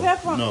salt and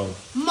pepper on. No.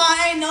 Ma,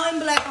 ain't nothing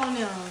black on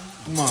them.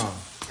 Mom.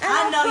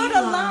 I know you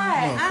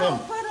lying. I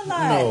don't put a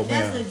lot. No,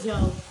 That's man. a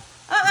joke.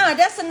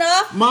 That's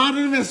enough. Mom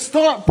didn't even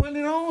start putting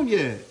it on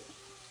yet.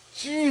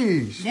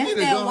 Jeez. That's You need to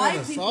that go white ahead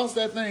and people- sauce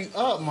that thing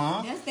up,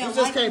 Mom. That's that You just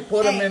white can't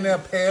put them people- in there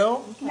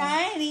pale. Nah,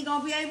 I ain't even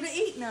gonna be able to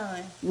eat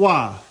none.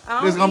 Why?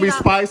 It's gonna be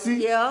spicy?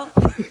 Yeah.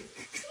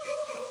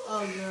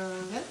 Oh, girl.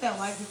 That's that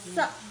white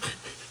people.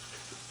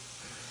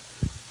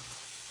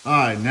 All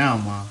right, now,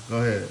 Mom. Go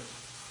ahead.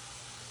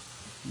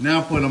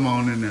 Now put them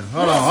on in there.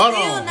 Hold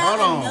Not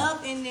on.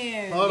 enough in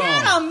there. Hold You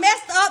on. done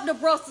messed up the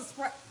Brussels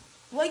sprouts.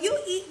 Well, you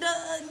eat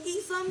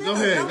something Go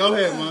else.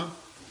 ahead, Mom.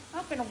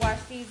 I'm finna wash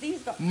these.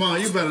 These go. Mom,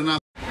 you better not.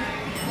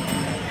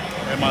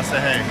 Hey, Mom, say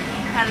hey.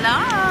 Hello.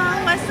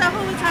 What's up?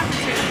 Who we talking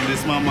to? This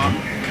is my mom.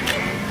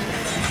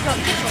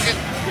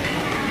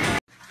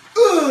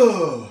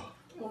 Ugh.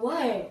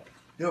 What?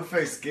 Your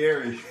face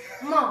scary.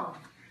 Mom.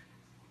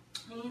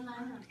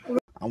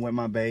 I'm with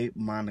my babe,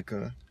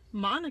 Monica.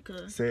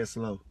 Monica. Say it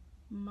slow.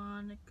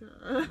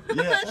 Monica.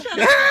 Yeah.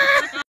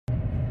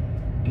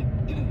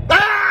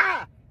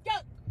 Ah! Yo,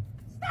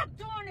 stop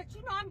doing it.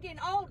 You know I'm getting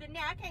older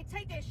now. I can't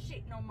take that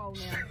shit no more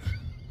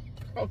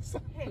now. I'm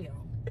sorry.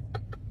 Hell.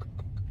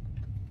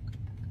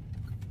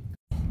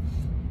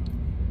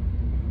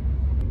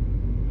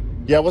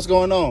 Yeah, what's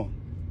going on?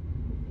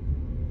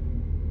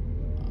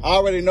 I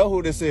already know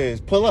who this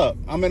is. Pull up.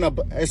 I'm in a,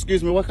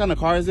 excuse me, what kind of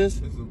car is this?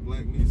 It's a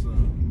black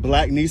Nissan.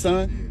 Black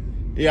Nissan?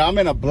 Yeah, I'm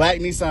in a black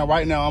Nissan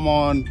right now. I'm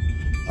on,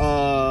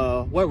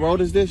 what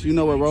road is this? You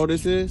know what road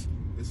this is?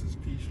 This is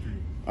P Street.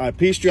 All right,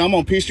 P Street. I'm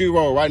on P Street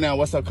Road right now.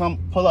 What's up? Come,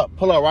 pull up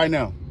right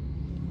now.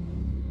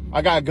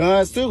 I got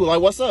guns too.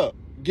 Like, what's up?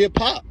 Get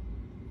popped.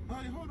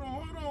 Hey, hold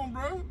on,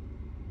 bro.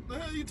 The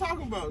hell you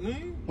talking about,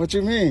 nigga? What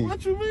you mean?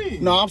 What you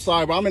mean? No, I'm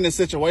sorry, bro. I'm in this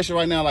situation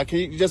right now. Like, can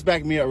you just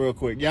back me up real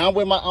quick? Yeah, I'm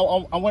with the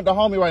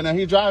homie right now.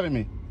 He driving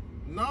me.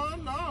 No,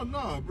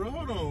 bro.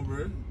 Hold on,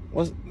 bro.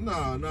 What's?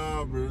 Nah,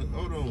 bro.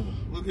 Hold on.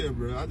 Look here,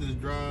 bro. I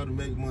just drive to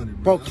make money,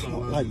 Bro, bro. That's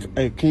all I do.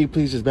 hey, can you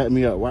please just back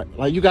me up, right?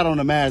 Like, you got on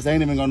the mask. They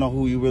ain't even gonna know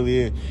who you really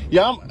is.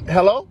 Yeah,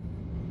 hello?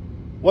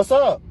 What's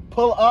up?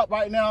 Pull up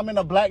right now. I'm in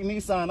a black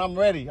Nissan. I'm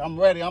ready.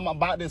 I'm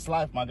about this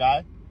life, my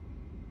guy.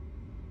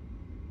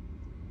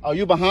 Oh,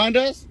 you behind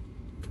us?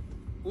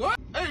 What?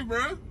 Hey,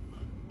 bro.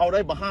 Oh,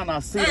 they behind our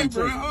seat. Hey,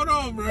 bro, hold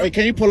on, bro. Hey,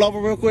 can you pull over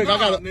real quick? Nah, I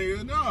got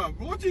nigga, nah.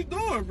 What you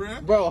doing,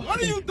 bro? Bro.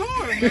 What are you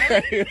doing,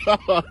 man?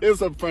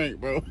 It's a prank,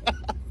 bro.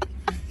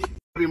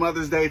 Happy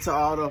Mother's Day to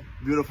all the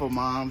beautiful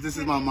moms. This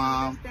is my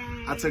mom.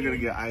 I took her to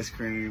get ice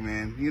cream,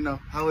 and you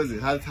know, how is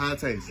it? How it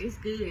taste? It's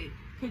good.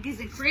 Cookies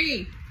and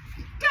cream.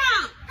 Go!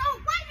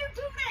 Why you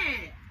do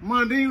that?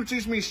 Mom, didn't you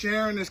teach me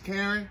sharing is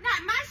caring?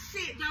 Not my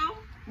shit, though.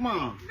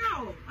 Mom.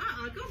 No.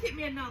 Go get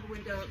me another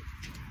one, Doug.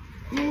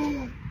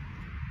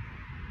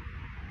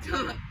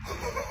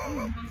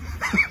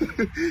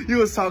 You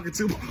was talking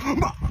too.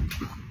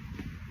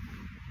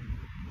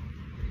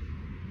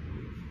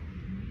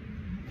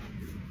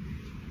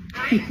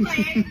 I ain't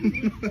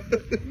playing.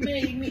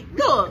 me.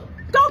 Look,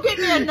 go get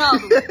me another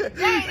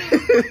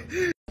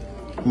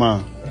one.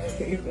 Mom.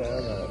 Hey.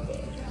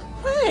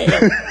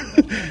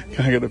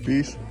 Can I get a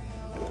piece?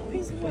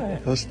 Piece of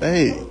what? Your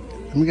steak.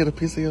 Let me get a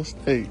piece of your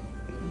steak.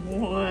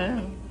 Wow.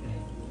 I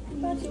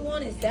thought you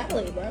wanted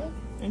salad, bro.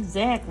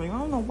 Exactly. I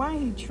don't know why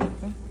he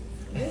tripping.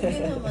 Just give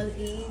him a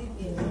eat.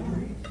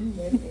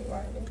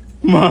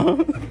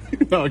 Mom.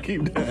 No,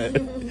 keep that.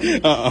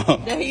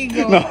 There you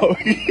go. No.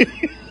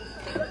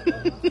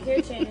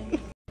 Here, Shannon.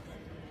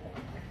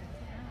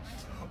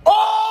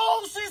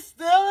 Oh, she's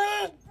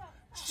stealing.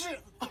 Shit.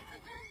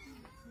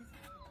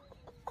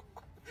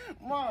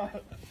 Mom.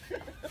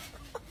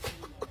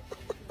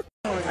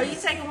 Are you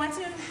taking one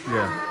too?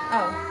 Yeah.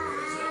 Oh.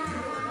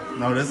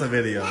 No, this is a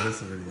video.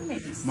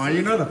 Mom,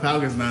 you know the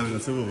Falcons not in the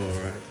Super Bowl,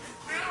 right?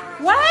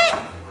 What?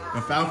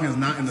 The Falcons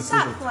not in the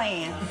Super Bowl. Stop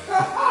playing.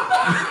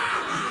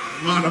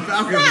 Mom, the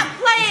Falcons. Stop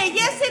playing.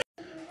 Yes, it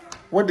is.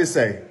 What did it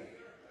say?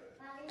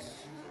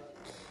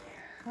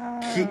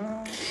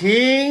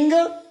 King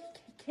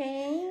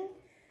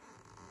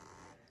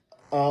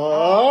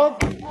of.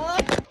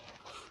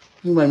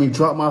 You made me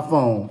drop my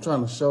phone. I'm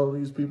trying to show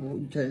these people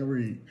you can't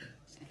read.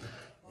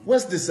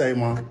 What's this say,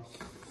 Mom?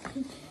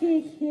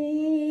 King.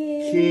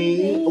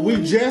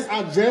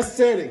 I just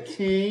said it.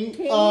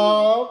 King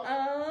of.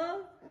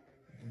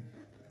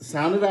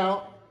 Sound it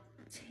out.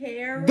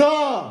 Terror.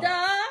 The.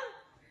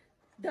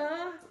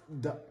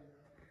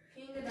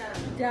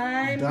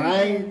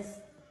 Diamonds.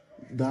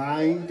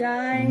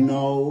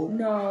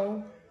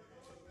 No.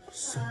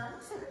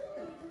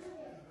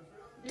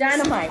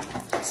 Dynamite.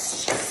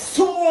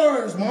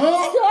 Swords, Mom.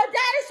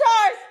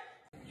 Dinosaurs.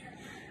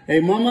 Hey,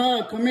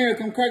 Mama, come here.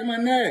 Come crack my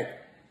neck.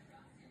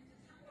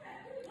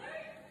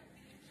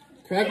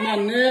 Crack my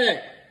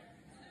neck.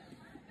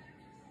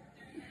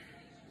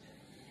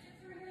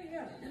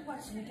 I'm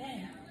watching the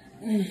game.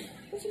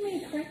 What you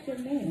mean crack your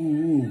neck?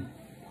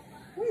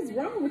 What is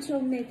wrong with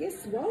your neck?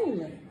 It's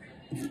swollen.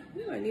 You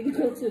might need to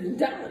go to the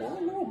doctor. I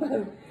don't know about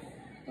it.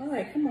 All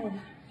right, come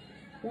on.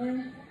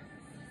 1,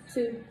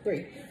 2,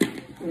 3.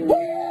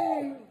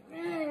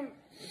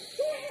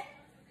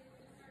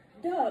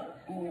 Doug.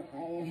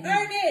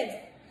 Ernest.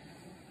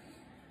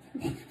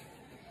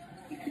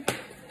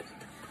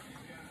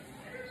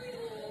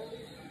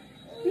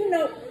 You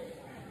know.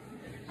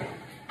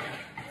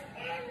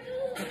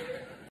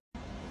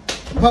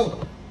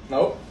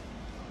 Nope.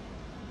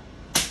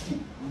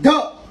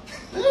 Go.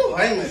 Ooh,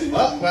 I ain't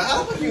fuck, bro.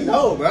 How the fuck you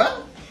know, bro?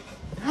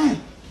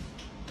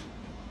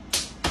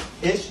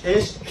 Ish.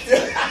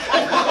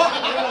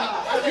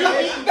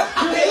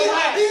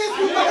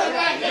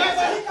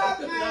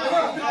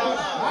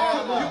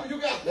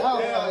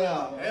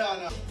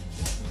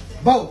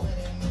 Both.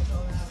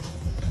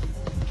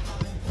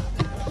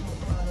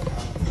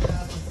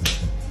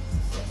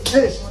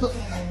 Ish.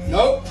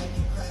 Nope.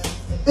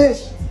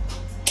 Ish.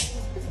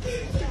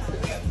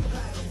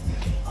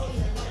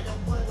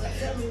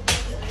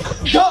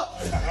 Go.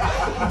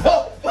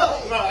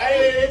 No, I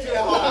ain't hit you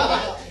that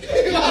hard.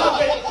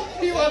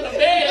 He was the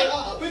bed.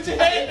 Put your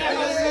head down. I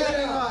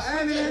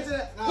ain't hit you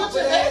that. Put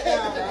your head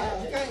down,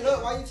 bro. You can't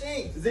look. Why you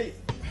change? Z.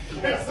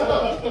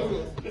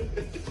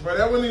 Bro,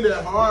 that wasn't even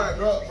that hard,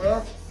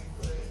 bro.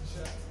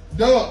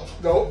 Dunk.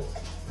 Nope.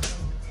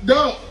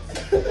 Dunk.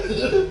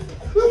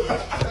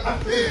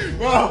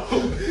 Bro.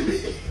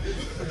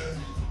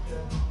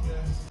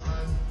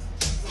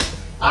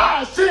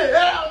 Ah, shit.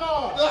 Hell no.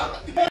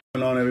 What's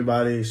going on,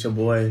 everybody? It's your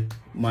boy,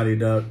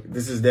 MightyDuck.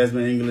 This is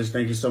Desmond English.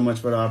 Thank you so much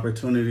for the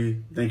opportunity.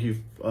 Thank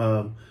you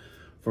for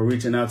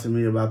reaching out to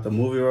me about the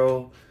movie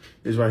role.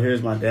 This right here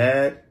is my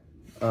dad.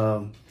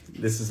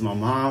 This is my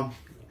mom.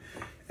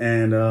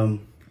 And I'm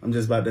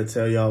just about to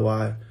tell y'all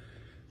why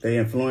they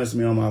influenced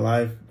me on my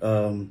life.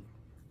 You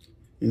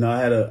know,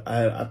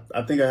 I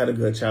think I had a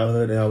good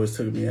childhood. They always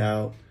took me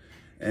out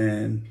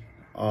and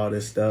all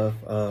this stuff.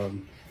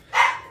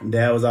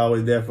 Dad was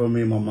always there for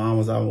me. My mom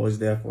was always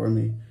there for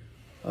me.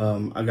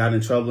 I got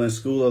in trouble in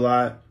school a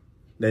lot.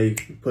 They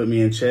put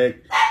me in check.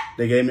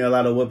 They gave me a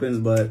lot of whoopings,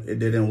 but it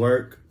didn't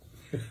work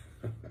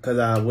because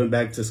I went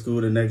back to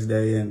school the next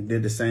day and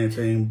did the same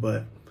thing,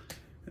 but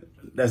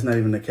that's not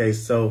even the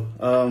case. So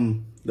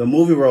the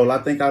movie role, I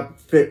think I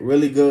fit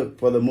really good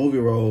for the movie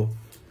role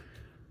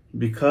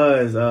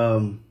because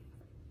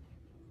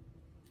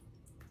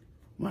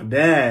my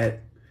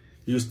dad,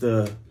 he used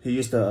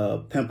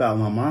to pimp out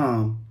my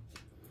mom,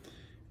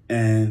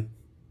 and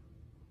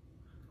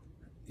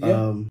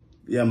yeah,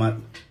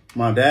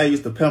 my dad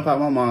used to pimp out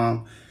my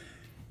mom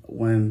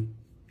when.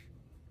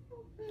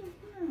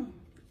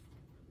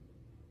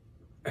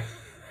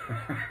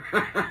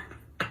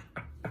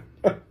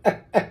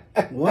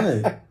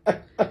 What?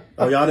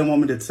 Oh, y'all didn't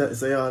want me to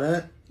say all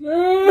that? No,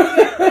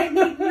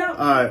 all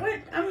right.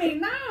 What? I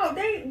mean, no,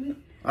 they.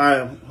 All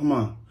right, come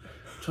on. I'm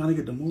trying to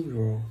get the movie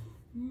roll.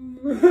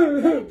 Ain't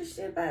the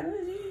shit about us.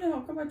 You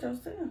know, come about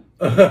yourself.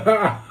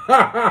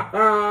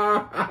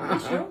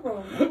 It's your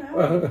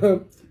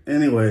role.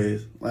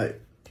 Anyways,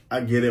 like,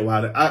 I get it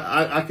why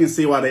I can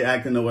see why they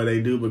acting the way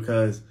they do,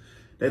 because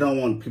they don't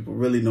want people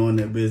really knowing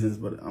their business.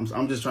 But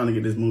I'm just trying to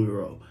get this movie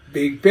roll.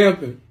 Big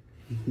pimping.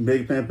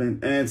 Big pimping.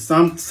 And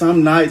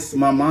some nights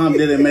my mom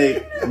didn't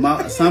make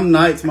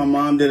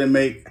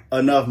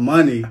enough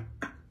money,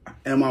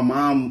 and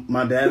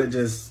my dad would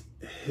just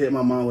hit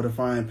my mom with a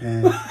frying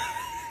pan.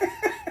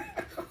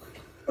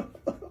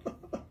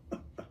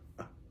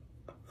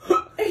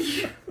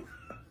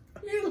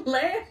 You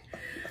laugh.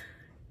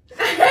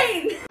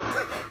 Hey.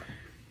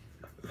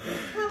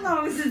 How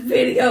long is this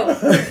video?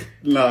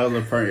 No, it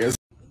was a prank.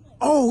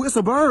 Oh, it's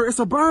a bird. It's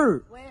a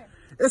bird. Where?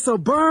 It's a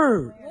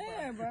bird.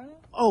 Where, bro?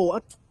 Oh,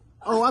 I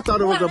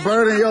thought it was a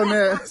bird in your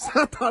nest.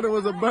 I thought it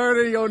was a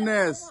bird in your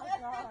nest.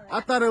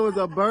 I thought it was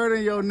a bird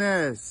in your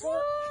nest.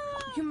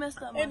 You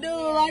messed up. It do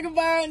look like a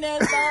bird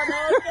nest.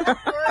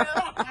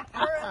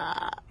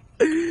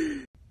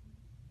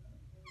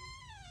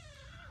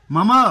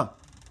 Mama.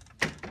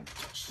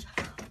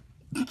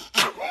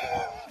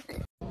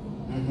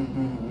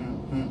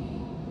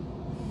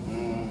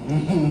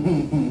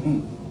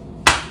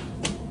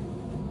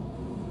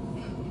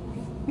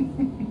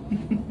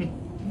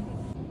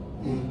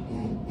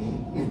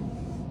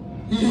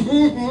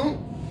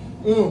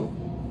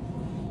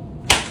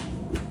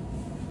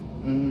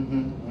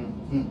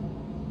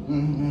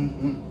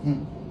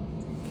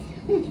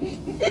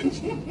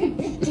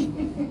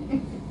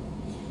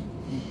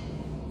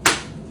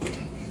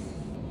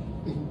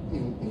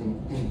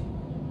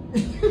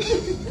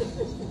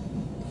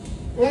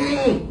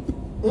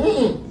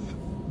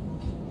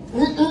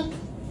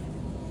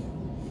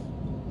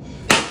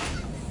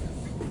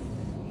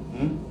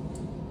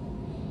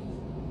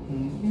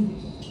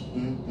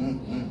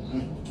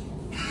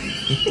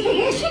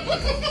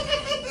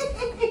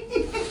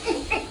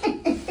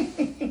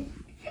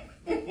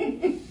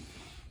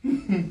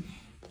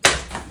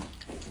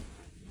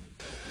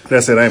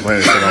 That's it. I ain't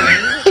playing this shit on.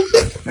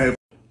 Hey,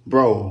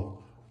 bro,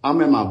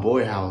 I'm at my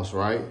boy house,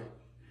 right?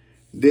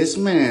 This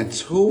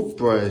man's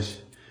toothbrush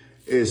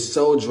is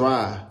so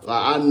dry.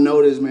 Like, I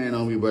know this man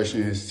don't be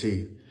brushing his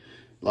teeth.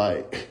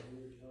 Like,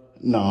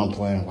 no, I'm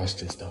playing. Watch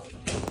this though.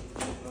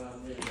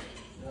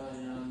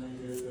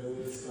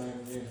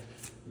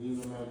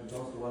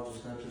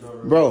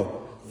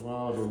 Bro,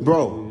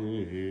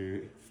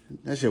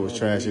 that shit was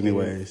trash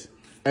anyways.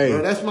 Hey,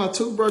 bro, that's my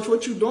toothbrush.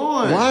 What you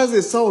doing? Why is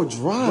it so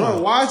dry?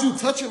 Bro, why is you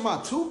touching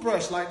my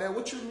toothbrush like that?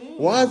 What you mean?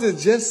 Why is it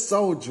just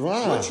so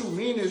dry? What you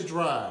mean it's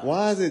dry?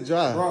 Why is it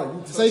dry?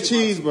 Bro, you say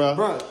cheese, bro.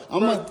 Bro,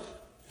 bro,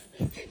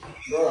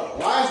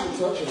 why is you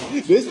touching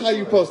me? This how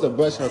you supposed to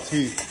brush your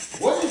teeth.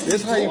 What is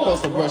this how you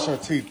supposed to brush your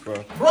teeth,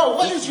 bro. Bro,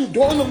 what is you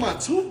doing to my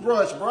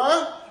toothbrush,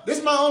 bro?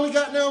 This my only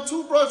goddamn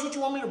toothbrush. What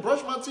you want me to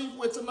brush my teeth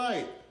with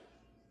tonight?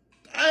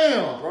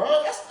 Damn,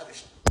 bro.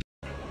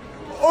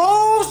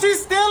 Oh,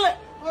 she's stealing.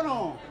 Hold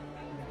on.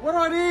 What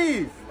are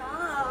these?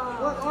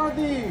 What are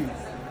these?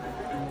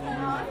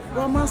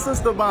 Bro, my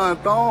sister buying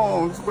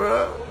thongs,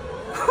 bro.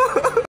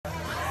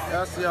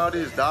 Y'all see all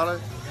these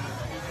dollars?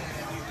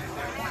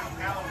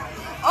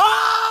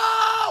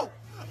 Oh!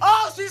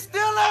 Oh, she's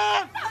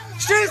stealing!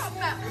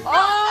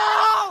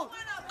 Oh!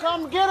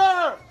 Come get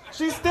her!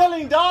 She's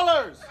stealing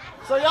dollars.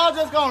 So y'all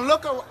just gonna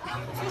look around.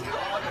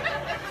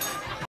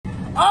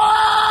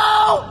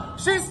 Oh!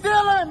 She's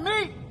stealing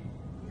meat!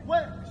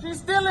 Wait, she's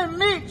stealing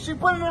meat. She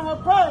put it in her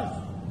purse.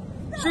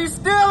 She's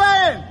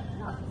stealing!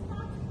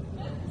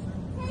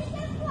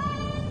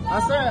 I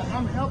said,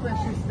 I'm helping,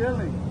 she's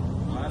stealing.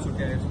 Oh, that's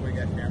okay, so we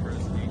got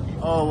cameras.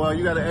 Oh, well,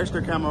 you got an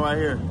extra camera right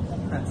here.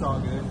 That's all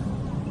good.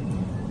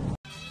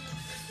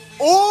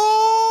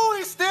 Oh,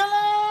 he's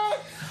stealing!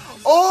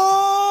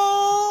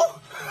 Oh!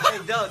 Hey,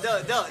 duck.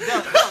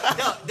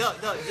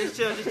 Just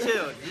chill.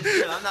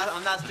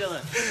 I'm not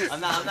stealing. I'm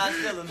not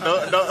stealing. No.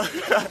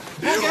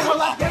 Okay,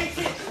 hold on, get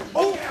it.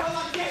 Oh, hold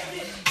on, get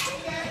it.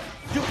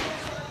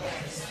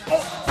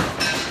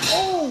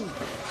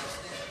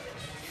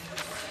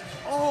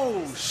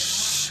 Oh,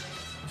 shh.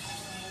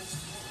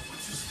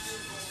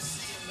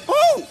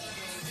 Oh!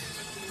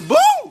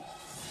 Boo!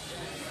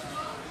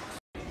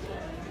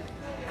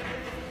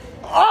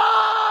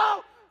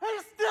 Oh!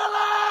 He's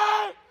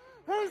stealing!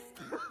 He's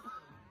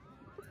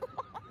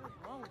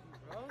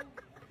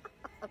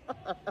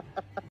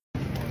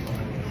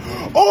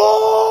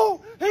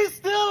Oh! He's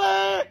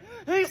stealing!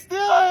 He's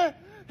stealing!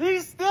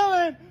 He's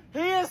stealing! He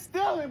is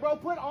stealing, bro.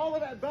 Put all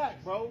of that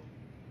back, bro.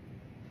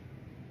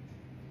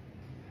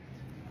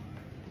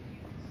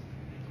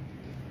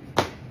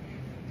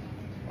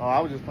 Oh, I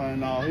was just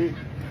playing. No,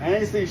 I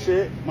ain't see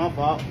shit. My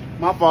fault.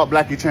 My fault,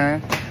 Blackie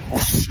Chan.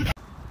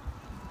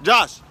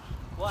 Josh,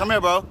 come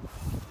here, bro.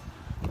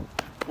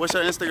 What's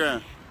your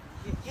Instagram?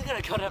 You're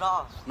gonna cut it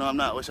off. No, I'm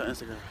not. What's your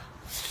Instagram?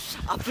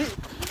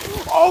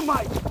 Oh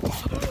my!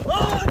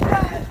 Oh,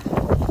 Dad!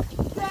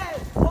 Dad!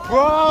 What?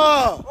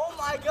 Bro! Oh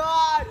my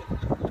God!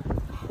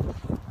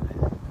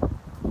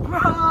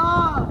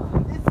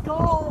 Bro! It's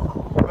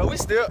gold! Bro, we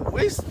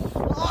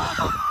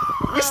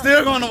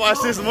still gonna watch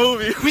this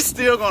movie. We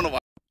still gonna watch.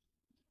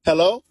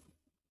 Hello?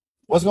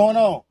 What's going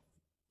on?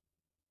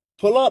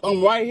 Pull up.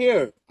 I'm right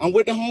here. I'm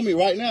with the homie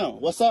right now.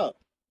 What's up?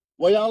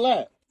 Where y'all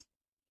at?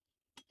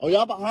 Oh,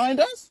 y'all behind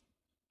us?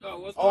 Yo,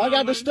 what's Oh, going I got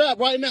on, the man? strap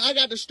right now. I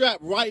got the strap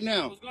right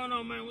now. What's going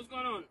on, man? What's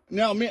going on?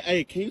 Now, man,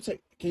 hey, can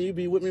you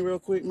be with me real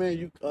quick,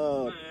 man?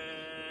 Man.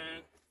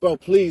 Bro,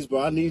 please,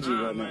 bro, I need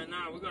you right man,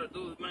 now. Nah, we gotta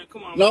do this, man.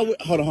 Come on. No, man.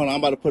 hold on. I'm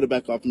about to put it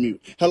back off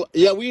mute. Hello,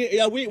 yeah,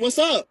 we. What's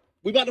up?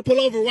 We about to pull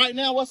over right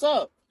now. What's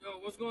up? Yo,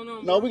 what's going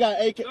on? No, bro? we got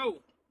AK.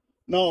 Yo.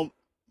 No,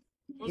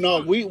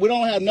 we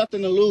don't have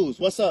nothing to lose.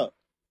 What's up?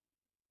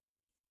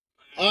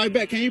 All right,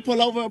 bet. Can you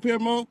pull over up here,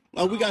 Mo?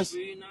 Oh, we got.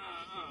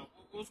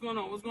 What's going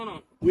on? What's going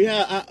on? We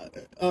have,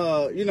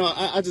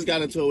 I just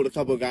got into it with a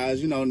couple of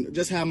guys. You know,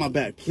 just have my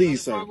back,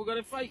 please, sir. We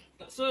gotta fight.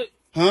 That's it.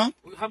 Huh?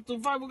 We have to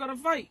fight. We gotta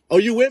fight. Oh,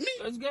 you with me?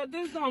 Let's get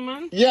this done,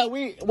 man. Yeah,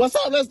 what's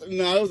up?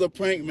 No, it was a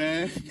prank,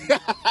 man.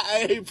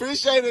 I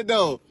appreciate it,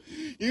 though.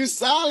 You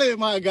solid,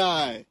 my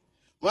guy.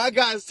 My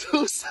guy's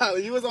too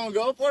solid. You was on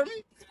go for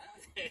me?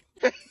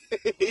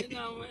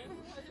 No, man.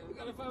 We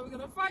gotta fight. We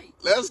gotta fight.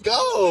 Let's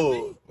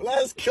go.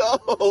 Let's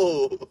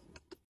go.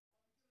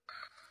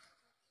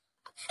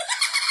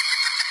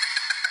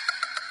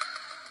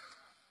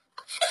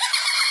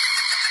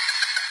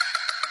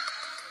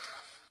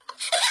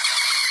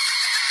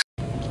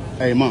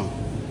 Hey, Mom,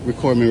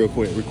 record me real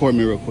quick. Record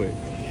me real quick.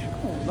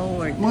 Oh,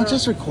 Lord. Mom,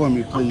 just record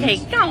me, please. Okay,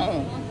 go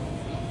on.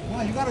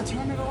 Mom, you gotta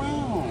turn it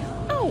around.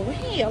 Oh,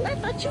 hell, I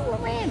thought you were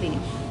ready.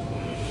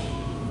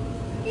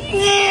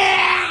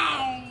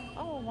 Yeah!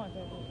 Oh, my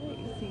God, what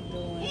is he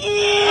doing?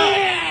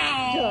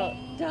 Yeah!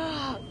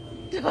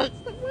 Duck,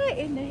 what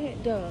in the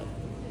heck, Duck?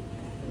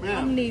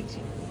 Ma'am. I need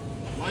you.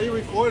 Why are you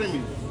recording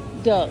me?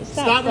 Duck,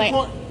 stop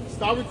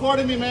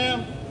recording me,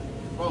 ma'am.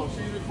 Bro,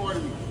 she's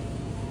recording me.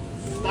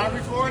 Stop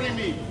recording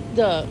me.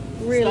 Duck,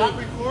 really? Stop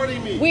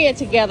recording me. We're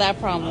together, I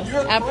promise.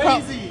 You're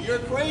crazy. You're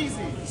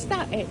crazy.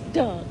 Stop it,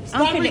 Duck.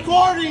 Stop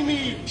recording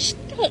me.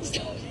 Stop.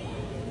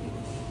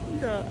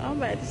 Duck, I'm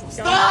about to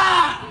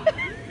stop.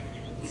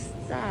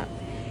 Stop.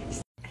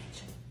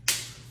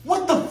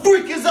 What the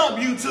freak is up,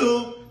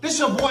 YouTube? This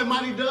your boy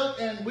MightyDuck,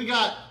 and we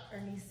got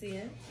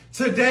Erniecia.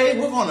 Today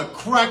we're gonna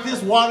crack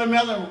this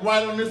watermelon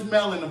right on this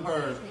melon of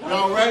hers.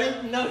 Y'all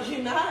ready? No,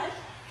 you're not.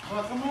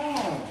 Oh, come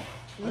on.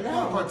 Are you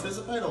gonna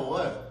participate or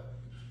what?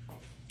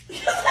 Away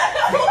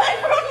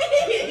from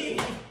me.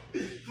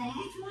 Come on,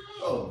 for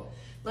real.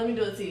 Let me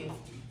do it to you.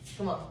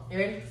 Come on. You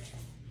ready?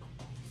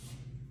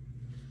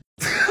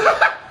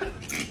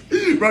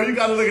 Bro, you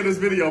gotta look at this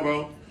video,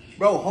 bro.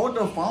 Bro, hold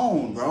the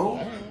phone, bro.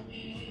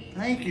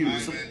 Thank you.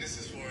 Right, man, this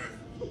is for...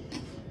 oh,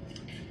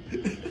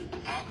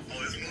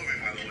 it's moving,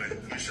 by the way.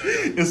 Let me show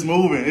you. It's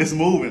moving. It's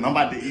moving. I'm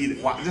about to eat it.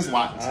 Watch, just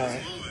watch. It's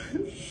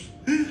moving.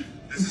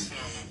 This is for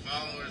my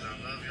followers. I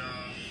love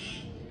y'all.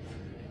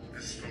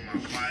 This is for my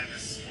wife.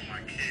 This is for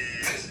my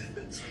kids.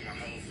 It's for my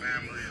whole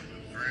family and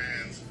my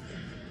friends.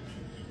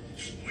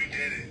 We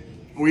did it.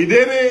 We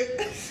did it.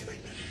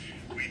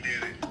 We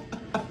did it.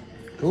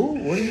 Cool.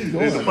 What are you doing?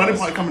 There's the funny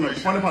part coming up. The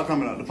funny part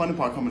coming up. The funny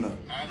part coming up.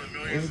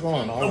 What's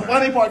going on? The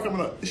funny part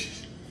coming up. I'm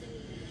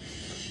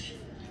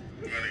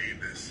gonna eat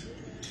this.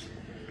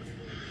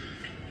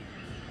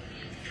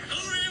 Who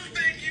do you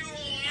think you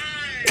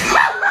are?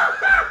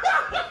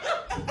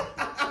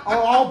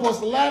 Oh, I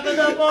almost laughed at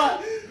that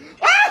part.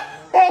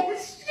 Oh,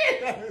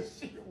 shit. That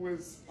shit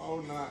was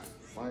so not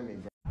funny,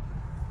 bro.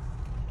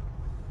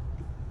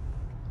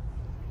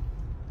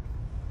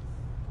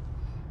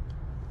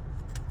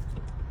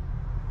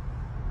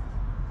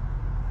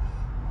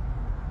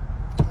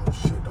 Oh,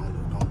 shit. Don't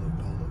look.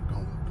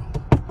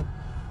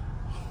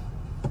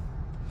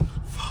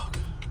 Fuck.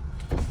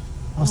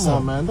 What's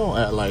up, man? Don't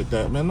act like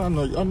that, man. I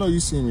know you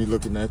see me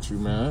looking at you,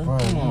 man.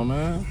 Right. Come on,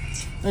 man.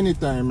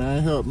 Anything,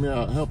 man. Help me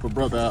out. Help a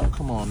brother out.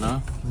 Come on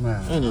now.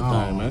 Man,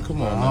 anything, man.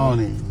 Come on, I man.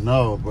 don't even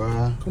know,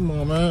 bro. Come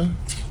on, man.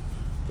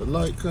 The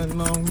light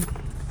cutting on.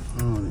 I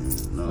don't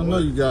even know. I know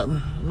you got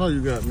me. I know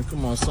you got me.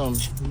 Come on,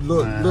 something.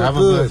 Look Man, good, have a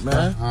blessed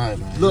man. day. All right,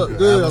 man. Look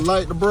good. I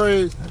like the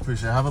braids. I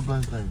appreciate it. Have a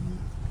blessed day, man.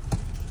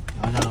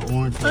 I got an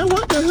orange. Hey,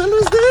 what the hell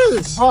is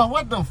this? Bro,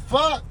 what the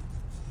fuck?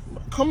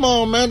 Come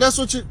on, man. That's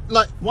what you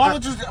like. Why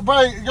would you,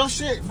 bro? Your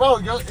shit, bro.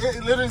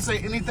 It literally say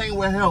anything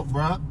will help,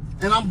 bro.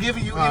 And I'm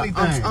giving you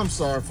anything. I'm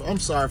sorry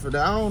for that.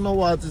 I don't know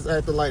why I just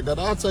acted like that.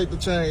 I'll take the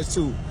change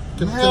too.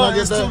 Can I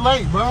get it's that? too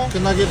late, bro.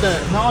 Can I get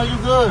that? No, you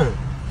good.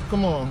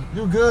 Come on.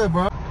 You good,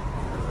 bro.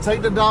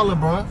 Take the $1,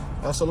 bro.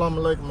 Assalamu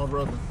alaikum, my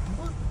brother.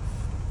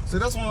 See,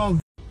 that's what I'm.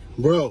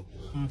 Bro.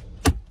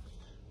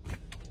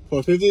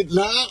 For $50,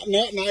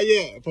 not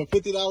yet. For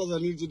 $50, I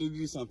need you to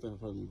do something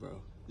for me,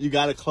 bro. You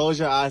gotta close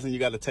your eyes and you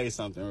gotta taste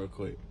something real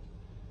quick.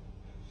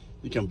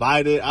 You can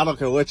bite it. I don't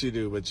care what you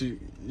do, but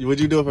would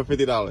you do it for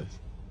 $50?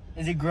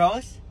 Is it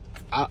gross?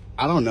 I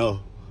don't know.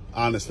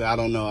 Honestly, I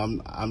don't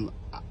know.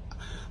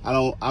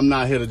 I'm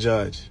not here to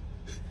judge.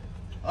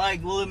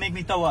 Like, will it make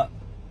me throw up?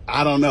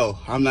 I don't know.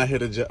 I'm not here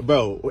to judge.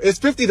 Bro, it's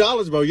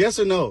 $50, bro. Yes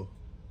or no?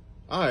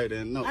 All right,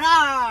 then. No.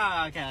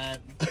 Ah, okay.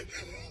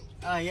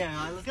 Yeah,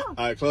 all right, let's go. All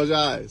right, close your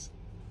eyes.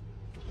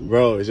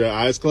 Bro, is your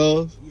eyes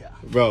closed? Yeah.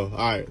 Bro, all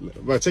right.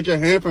 Bro, take your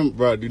hand from,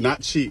 bro, do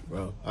not cheat,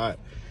 bro. All right.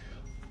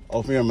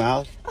 Open your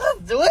mouth.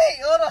 Wait,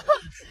 hold on.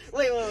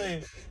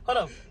 Wait. Hold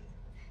on.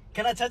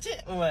 Can I touch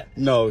it or what?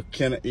 No,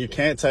 you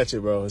can't touch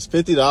it, bro. It's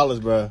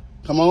 $50, bro.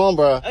 Come on,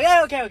 bro.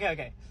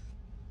 Okay.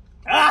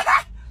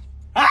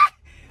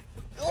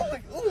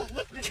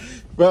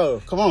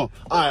 Bro, come on.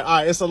 All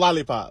right. It's a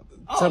lollipop.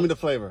 Tell me the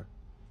flavor.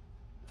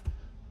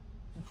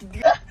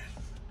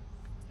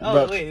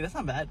 Oh, wait, that's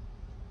not bad.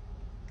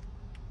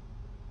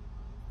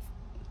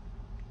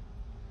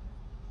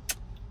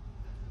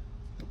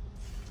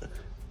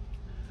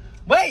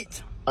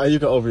 Wait! You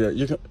can over your...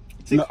 Is it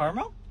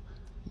caramel?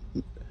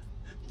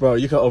 Bro,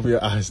 you can over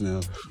your eyes now.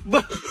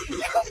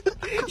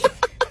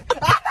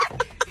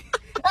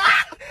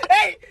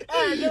 Hey,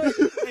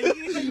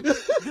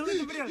 delete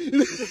the video.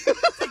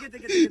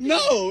 Take it.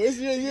 No, it's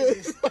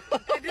you.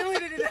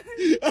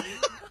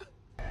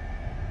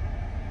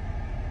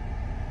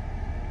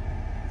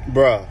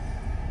 Bruh,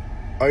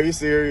 are you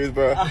serious,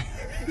 bro?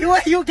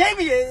 You gave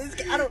me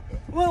it. I don't.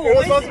 Whoa, it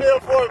was supposed to be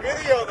for a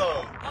video,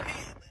 though. Okay,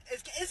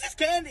 it's just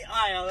candy.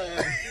 All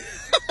right.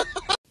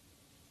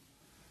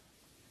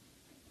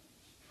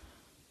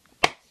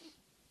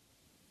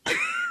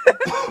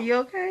 You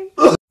okay?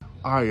 All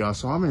right, y'all.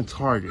 So I'm in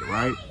Target,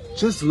 right?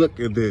 Just look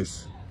at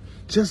this.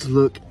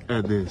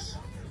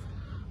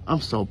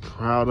 I'm so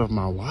proud of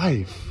my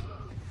wife.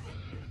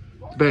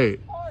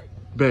 Babe.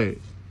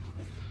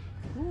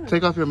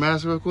 Take off your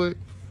mask real quick.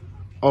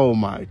 Oh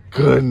my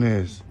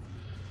goodness.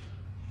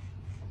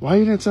 Why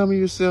you didn't tell me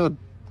you sell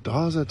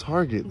dolls at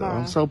Target, though?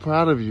 I'm so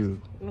proud of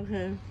you.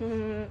 Okay.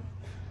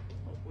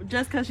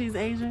 Just because she's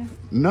Asian?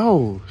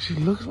 No, she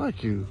looks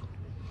like you.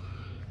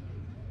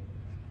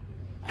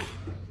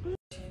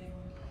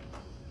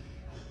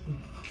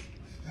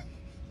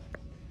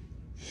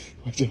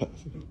 Watch out.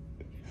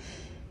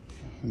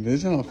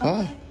 This on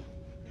fire.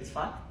 It's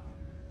fine.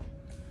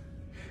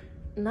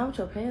 Not with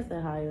your pants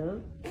that high up.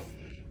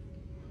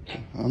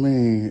 I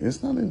mean,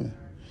 it's not even.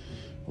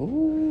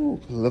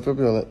 Ooh, lift up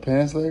your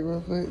pants leg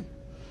real quick.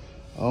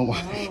 Oh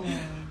my.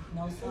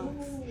 No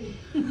socks.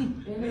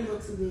 And it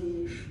looks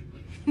big.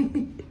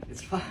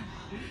 It's fine.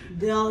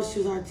 Those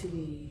shoes are too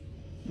big.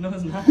 No,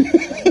 it's not.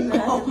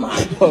 Oh my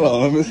God. Hold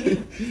on, let me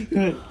see.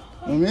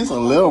 I mean, it's a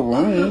little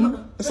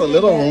room. It's a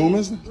little room,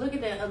 isn't it? Look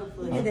at that other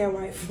foot. Look at that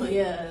right foot.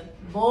 Yeah.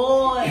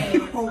 Boy.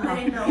 Ain't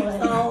no way.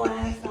 So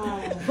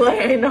outside. Boy,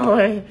 ain't no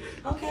way.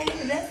 Okay,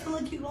 that's the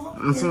look you want.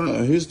 That's all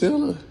right. He's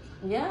still.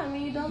 Yeah, I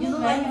mean, you don't You look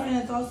look like bad.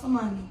 you're finna throw some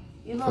money.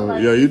 You look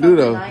like Yeah, you do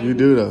though. You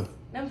do though.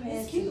 Them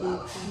pants cute.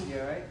 cute.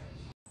 You're right.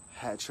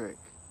 Hat trick.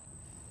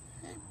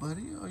 Hey,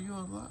 buddy, are you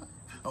alive?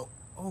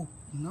 Oh,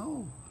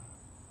 no.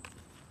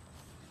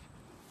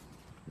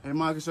 Hey,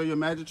 Mom, can I show you a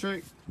magic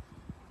trick?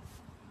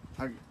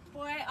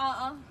 Boy,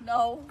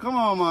 no. Come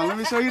on, Mom. Let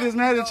me show you this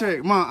magic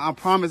trick. Mom, I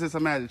promise it's a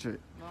magic trick.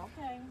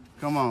 Okay.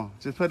 Come on.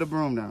 Just put the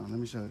broom down. Let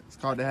me show you. It's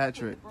called the hat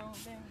trick. Broom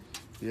down.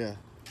 Yeah.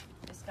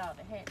 It's called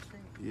the hat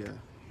trick. Yeah.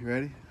 You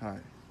ready? All right.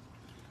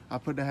 I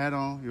put the hat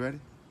on. You ready?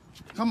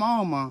 Come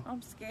on, Mom.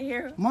 I'm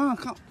scared. Mom,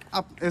 come.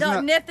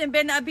 Nothing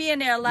better not be in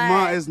there alive.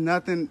 Mom, it's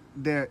nothing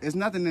there. It's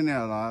nothing in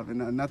there alive.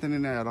 And nothing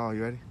in there at all.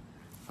 You ready?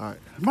 All right.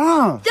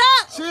 Mom,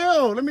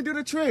 chill. Let me do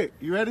the trick.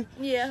 You ready?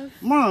 Yeah.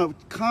 Mom,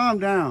 calm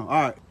down. All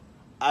right.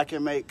 I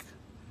can make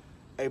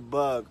a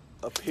bug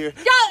appear.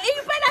 Yo,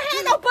 you better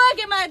have no bug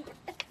in my...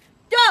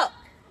 Duck.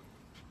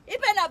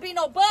 It better not be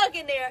no bug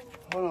in there.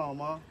 Hold on,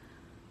 Mom.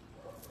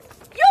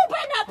 You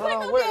better not put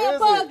no damn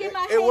bug in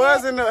my head. It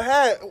was in the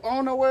hat. I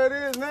don't know where it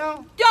is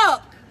now.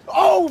 Duck.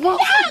 Oh, Mom.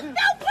 Duck,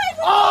 don't play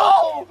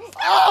with me.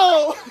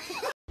 Oh.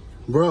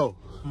 Bro.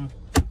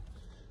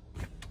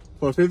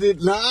 For 50,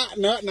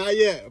 not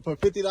yet. For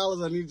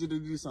 $50, I need you to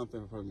do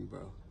something for me,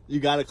 bro. You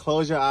gotta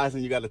close your eyes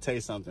and you gotta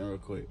taste something real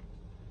quick.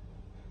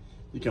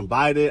 You can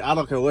bite it. I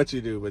don't care what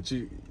you do, but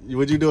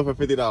would you do it for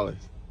 $50?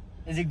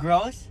 Is it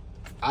gross?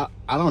 I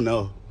don't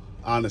know.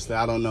 Honestly,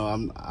 I don't know.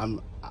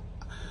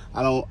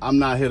 I'm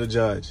not here to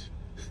judge.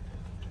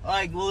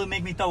 Like, will it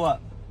make me throw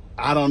up?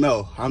 I don't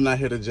know. I'm not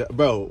here to judge,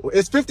 bro.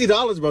 It's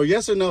 $50, bro.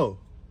 Yes or no?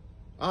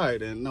 All right,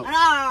 then. No.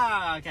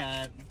 Ah,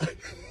 okay.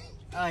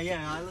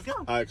 Yeah, all right, let's go.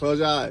 All right, close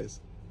your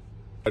eyes.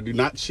 Do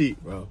not cheat,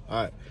 bro.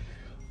 All right.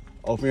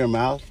 Open your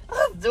mouth.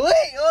 Wait,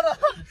 hold on.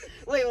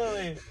 Wait.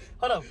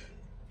 Hold on.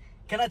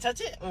 Can I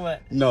touch it or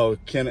what? No,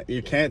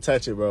 you can't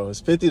touch it, bro.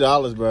 It's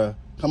 $50, bro.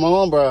 Come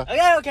on, bro.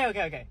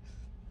 Okay.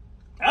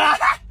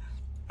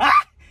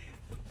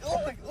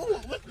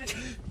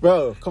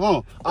 Bro, come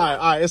on. All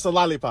right. It's a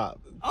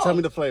lollipop. Tell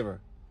me the flavor.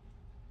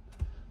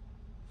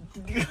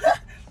 Wait,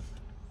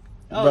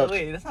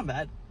 that's not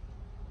bad.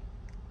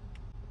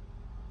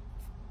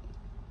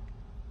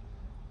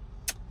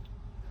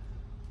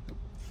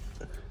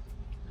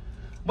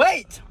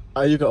 Wait.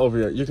 You can open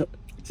your. You can.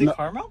 Is it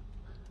caramel?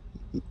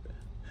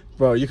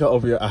 Bro, you can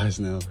open your eyes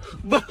now.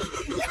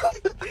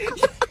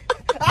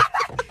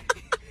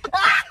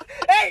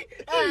 Hey!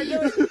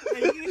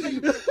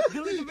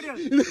 Delete the video.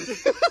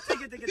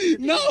 Take it.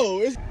 No,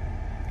 it's.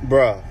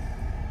 Bruh,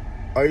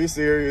 are you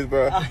serious,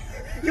 bro?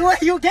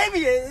 You gave me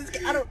it.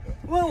 I don't.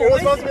 Whoa, it was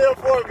supposed to be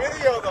for a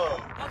video, though.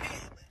 Okay,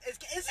 it's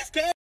just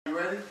camera. You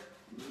ready?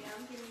 Yeah,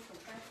 I'm giving you some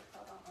practice.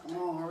 Come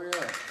on, hurry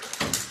up.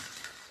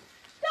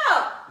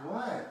 Stop!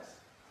 What?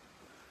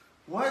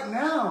 What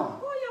now?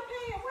 Pull your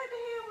pants. What the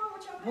hell wrong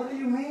with your pants? What do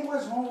you mean?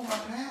 What's wrong with my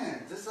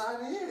pants? This is how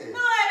it is. No,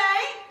 it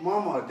ain't.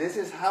 Mama, this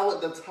is how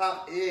the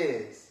top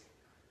is.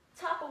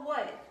 Top of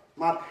what?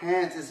 My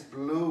pants is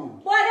blue.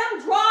 Boy, them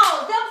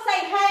drawers. Them say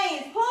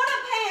Hanes. Pull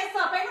them pants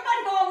up. Ain't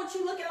nobody going with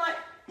you looking like.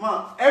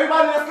 Mom,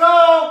 everybody, let's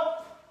go.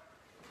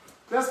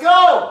 Let's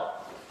go.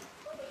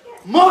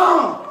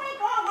 Mom. You ain't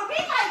going with me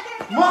like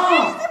this.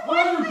 Mom, what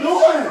are you doing?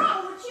 What's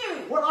wrong with you?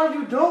 What are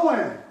you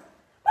doing?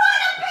 Pull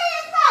them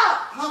pants up.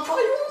 How far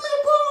you want me to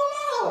pull them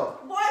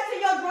up? Boy,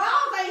 till your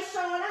drawers ain't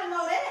showing. I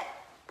know that.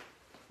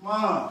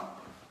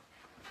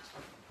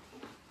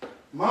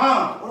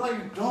 Mom, what are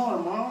you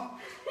doing, Mom?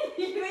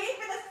 You ain't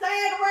finna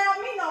stand around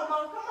me no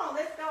more. Come on,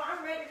 let's go.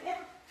 I'm ready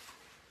now.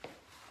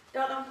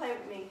 Don't play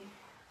with me.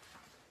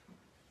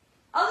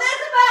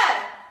 Elizabeth!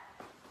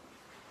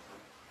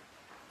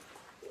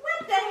 What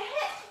the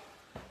heck?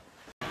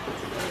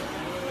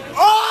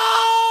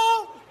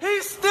 Oh!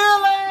 He's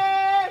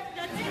stealing!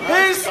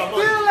 He's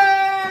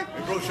stealing!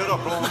 Hey, bro, shut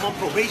up, bro. I'm on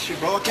probation,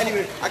 bro. I can't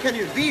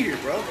even be here,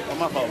 bro. Oh,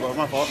 my fault, bro.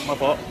 My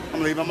fault.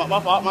 I'm leaving. My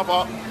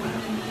fault.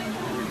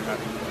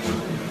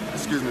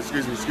 Excuse me.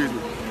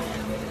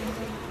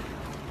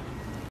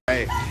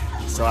 Hey,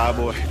 so our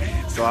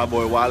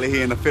boy Wally,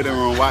 he in the fitting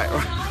room.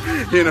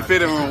 He in the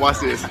fitting room. Watch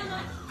this.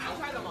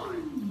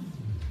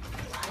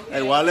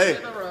 Hey, Wale,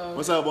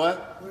 what's up, boy?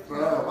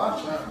 Bro,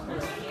 watch out.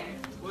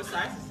 What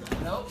size is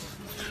that? Nope.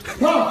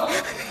 No.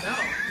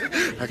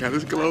 I got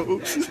his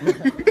clothes.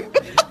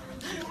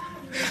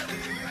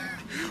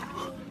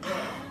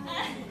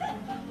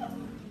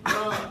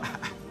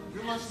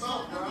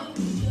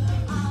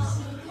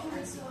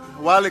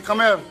 Wally, come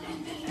here.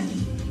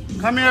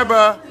 Come here,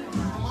 bro.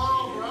 Come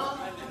on, bro.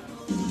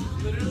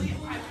 Literally,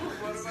 I put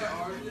one of my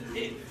arms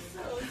in.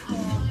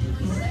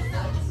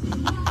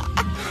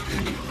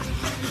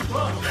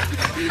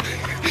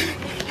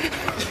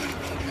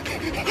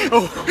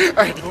 Oh,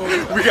 hey,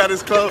 we got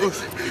his clothes.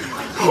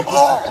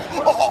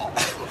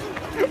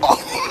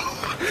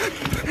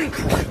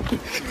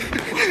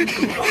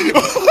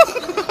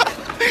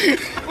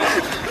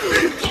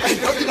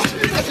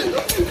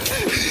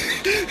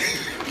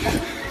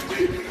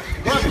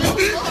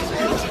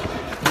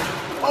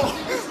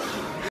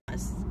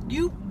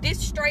 You, this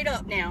straight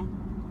up now.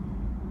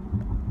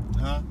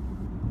 Huh?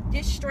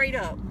 This straight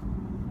up.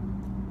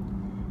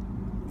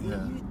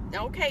 Yeah.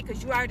 Okay,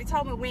 because you already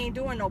told me we ain't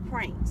doing no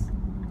pranks.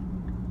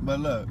 But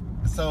look,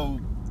 so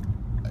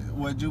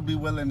would you be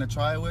willing to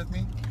try it with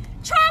me?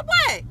 Try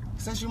what?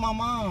 Since you my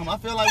mom, I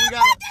feel like we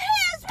got. What the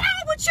hell is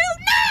wrong with you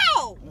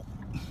now?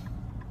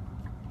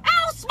 I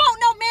don't smoke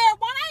no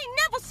marijuana. I ain't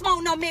never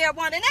smoked no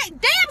marijuana. And I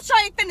damn sure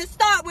ain't finna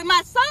start with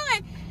my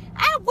son.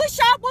 I wish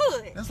I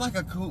would. It's like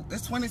a cool.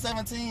 It's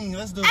 2017.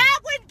 Let's do it. I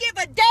wouldn't give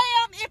a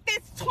damn if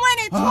it's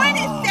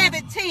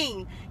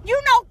 2017.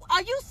 You know,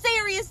 are you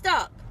serious,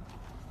 Duck?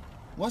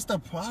 What's the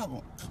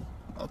problem?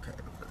 Okay.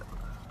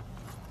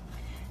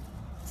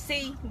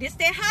 See, this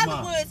that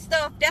Hollywood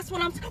stuff. That's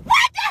what I'm. What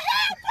the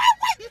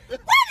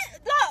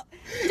hell?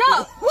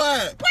 Duck.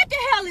 What? What the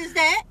hell is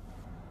that?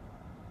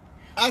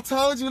 I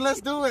told you,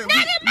 let's do it. Not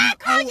in my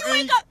car. You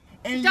ain't gonna.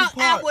 Duck,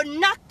 I will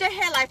knock the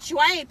hell out you.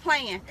 I ain't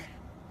playing.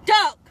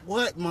 Duck.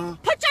 What, Mom?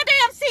 Put your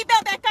damn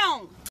seatbelt back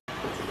on.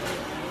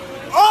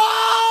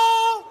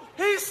 Oh!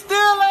 He's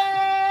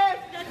stealing!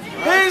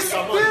 He's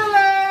stealing!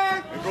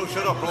 Hey, bro,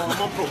 shut up, bro.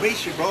 I'm on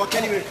probation, bro. I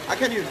can't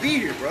even be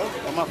here, bro.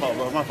 Oh, my fault,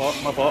 bro. My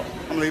fault.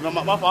 I'm leaving.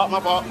 My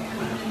fault.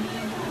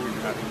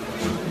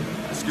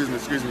 Excuse me.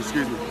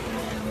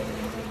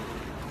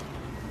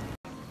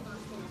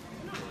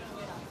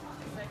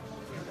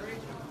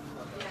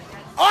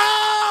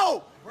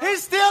 Oh!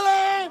 He's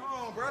stealing!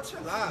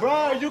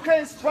 Bro, you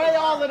can't spray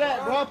all of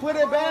that, bro. Put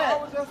it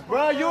back.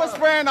 Bro, you was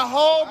spraying the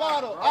whole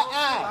bottle.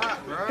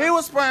 He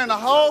was spraying the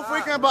whole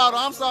freaking bottle.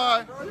 I'm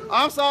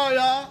sorry,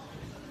 y'all.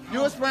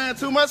 You was spraying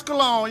too much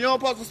cologne. You don't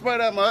supposed to spray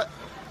that much.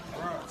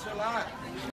 Bro, chill out.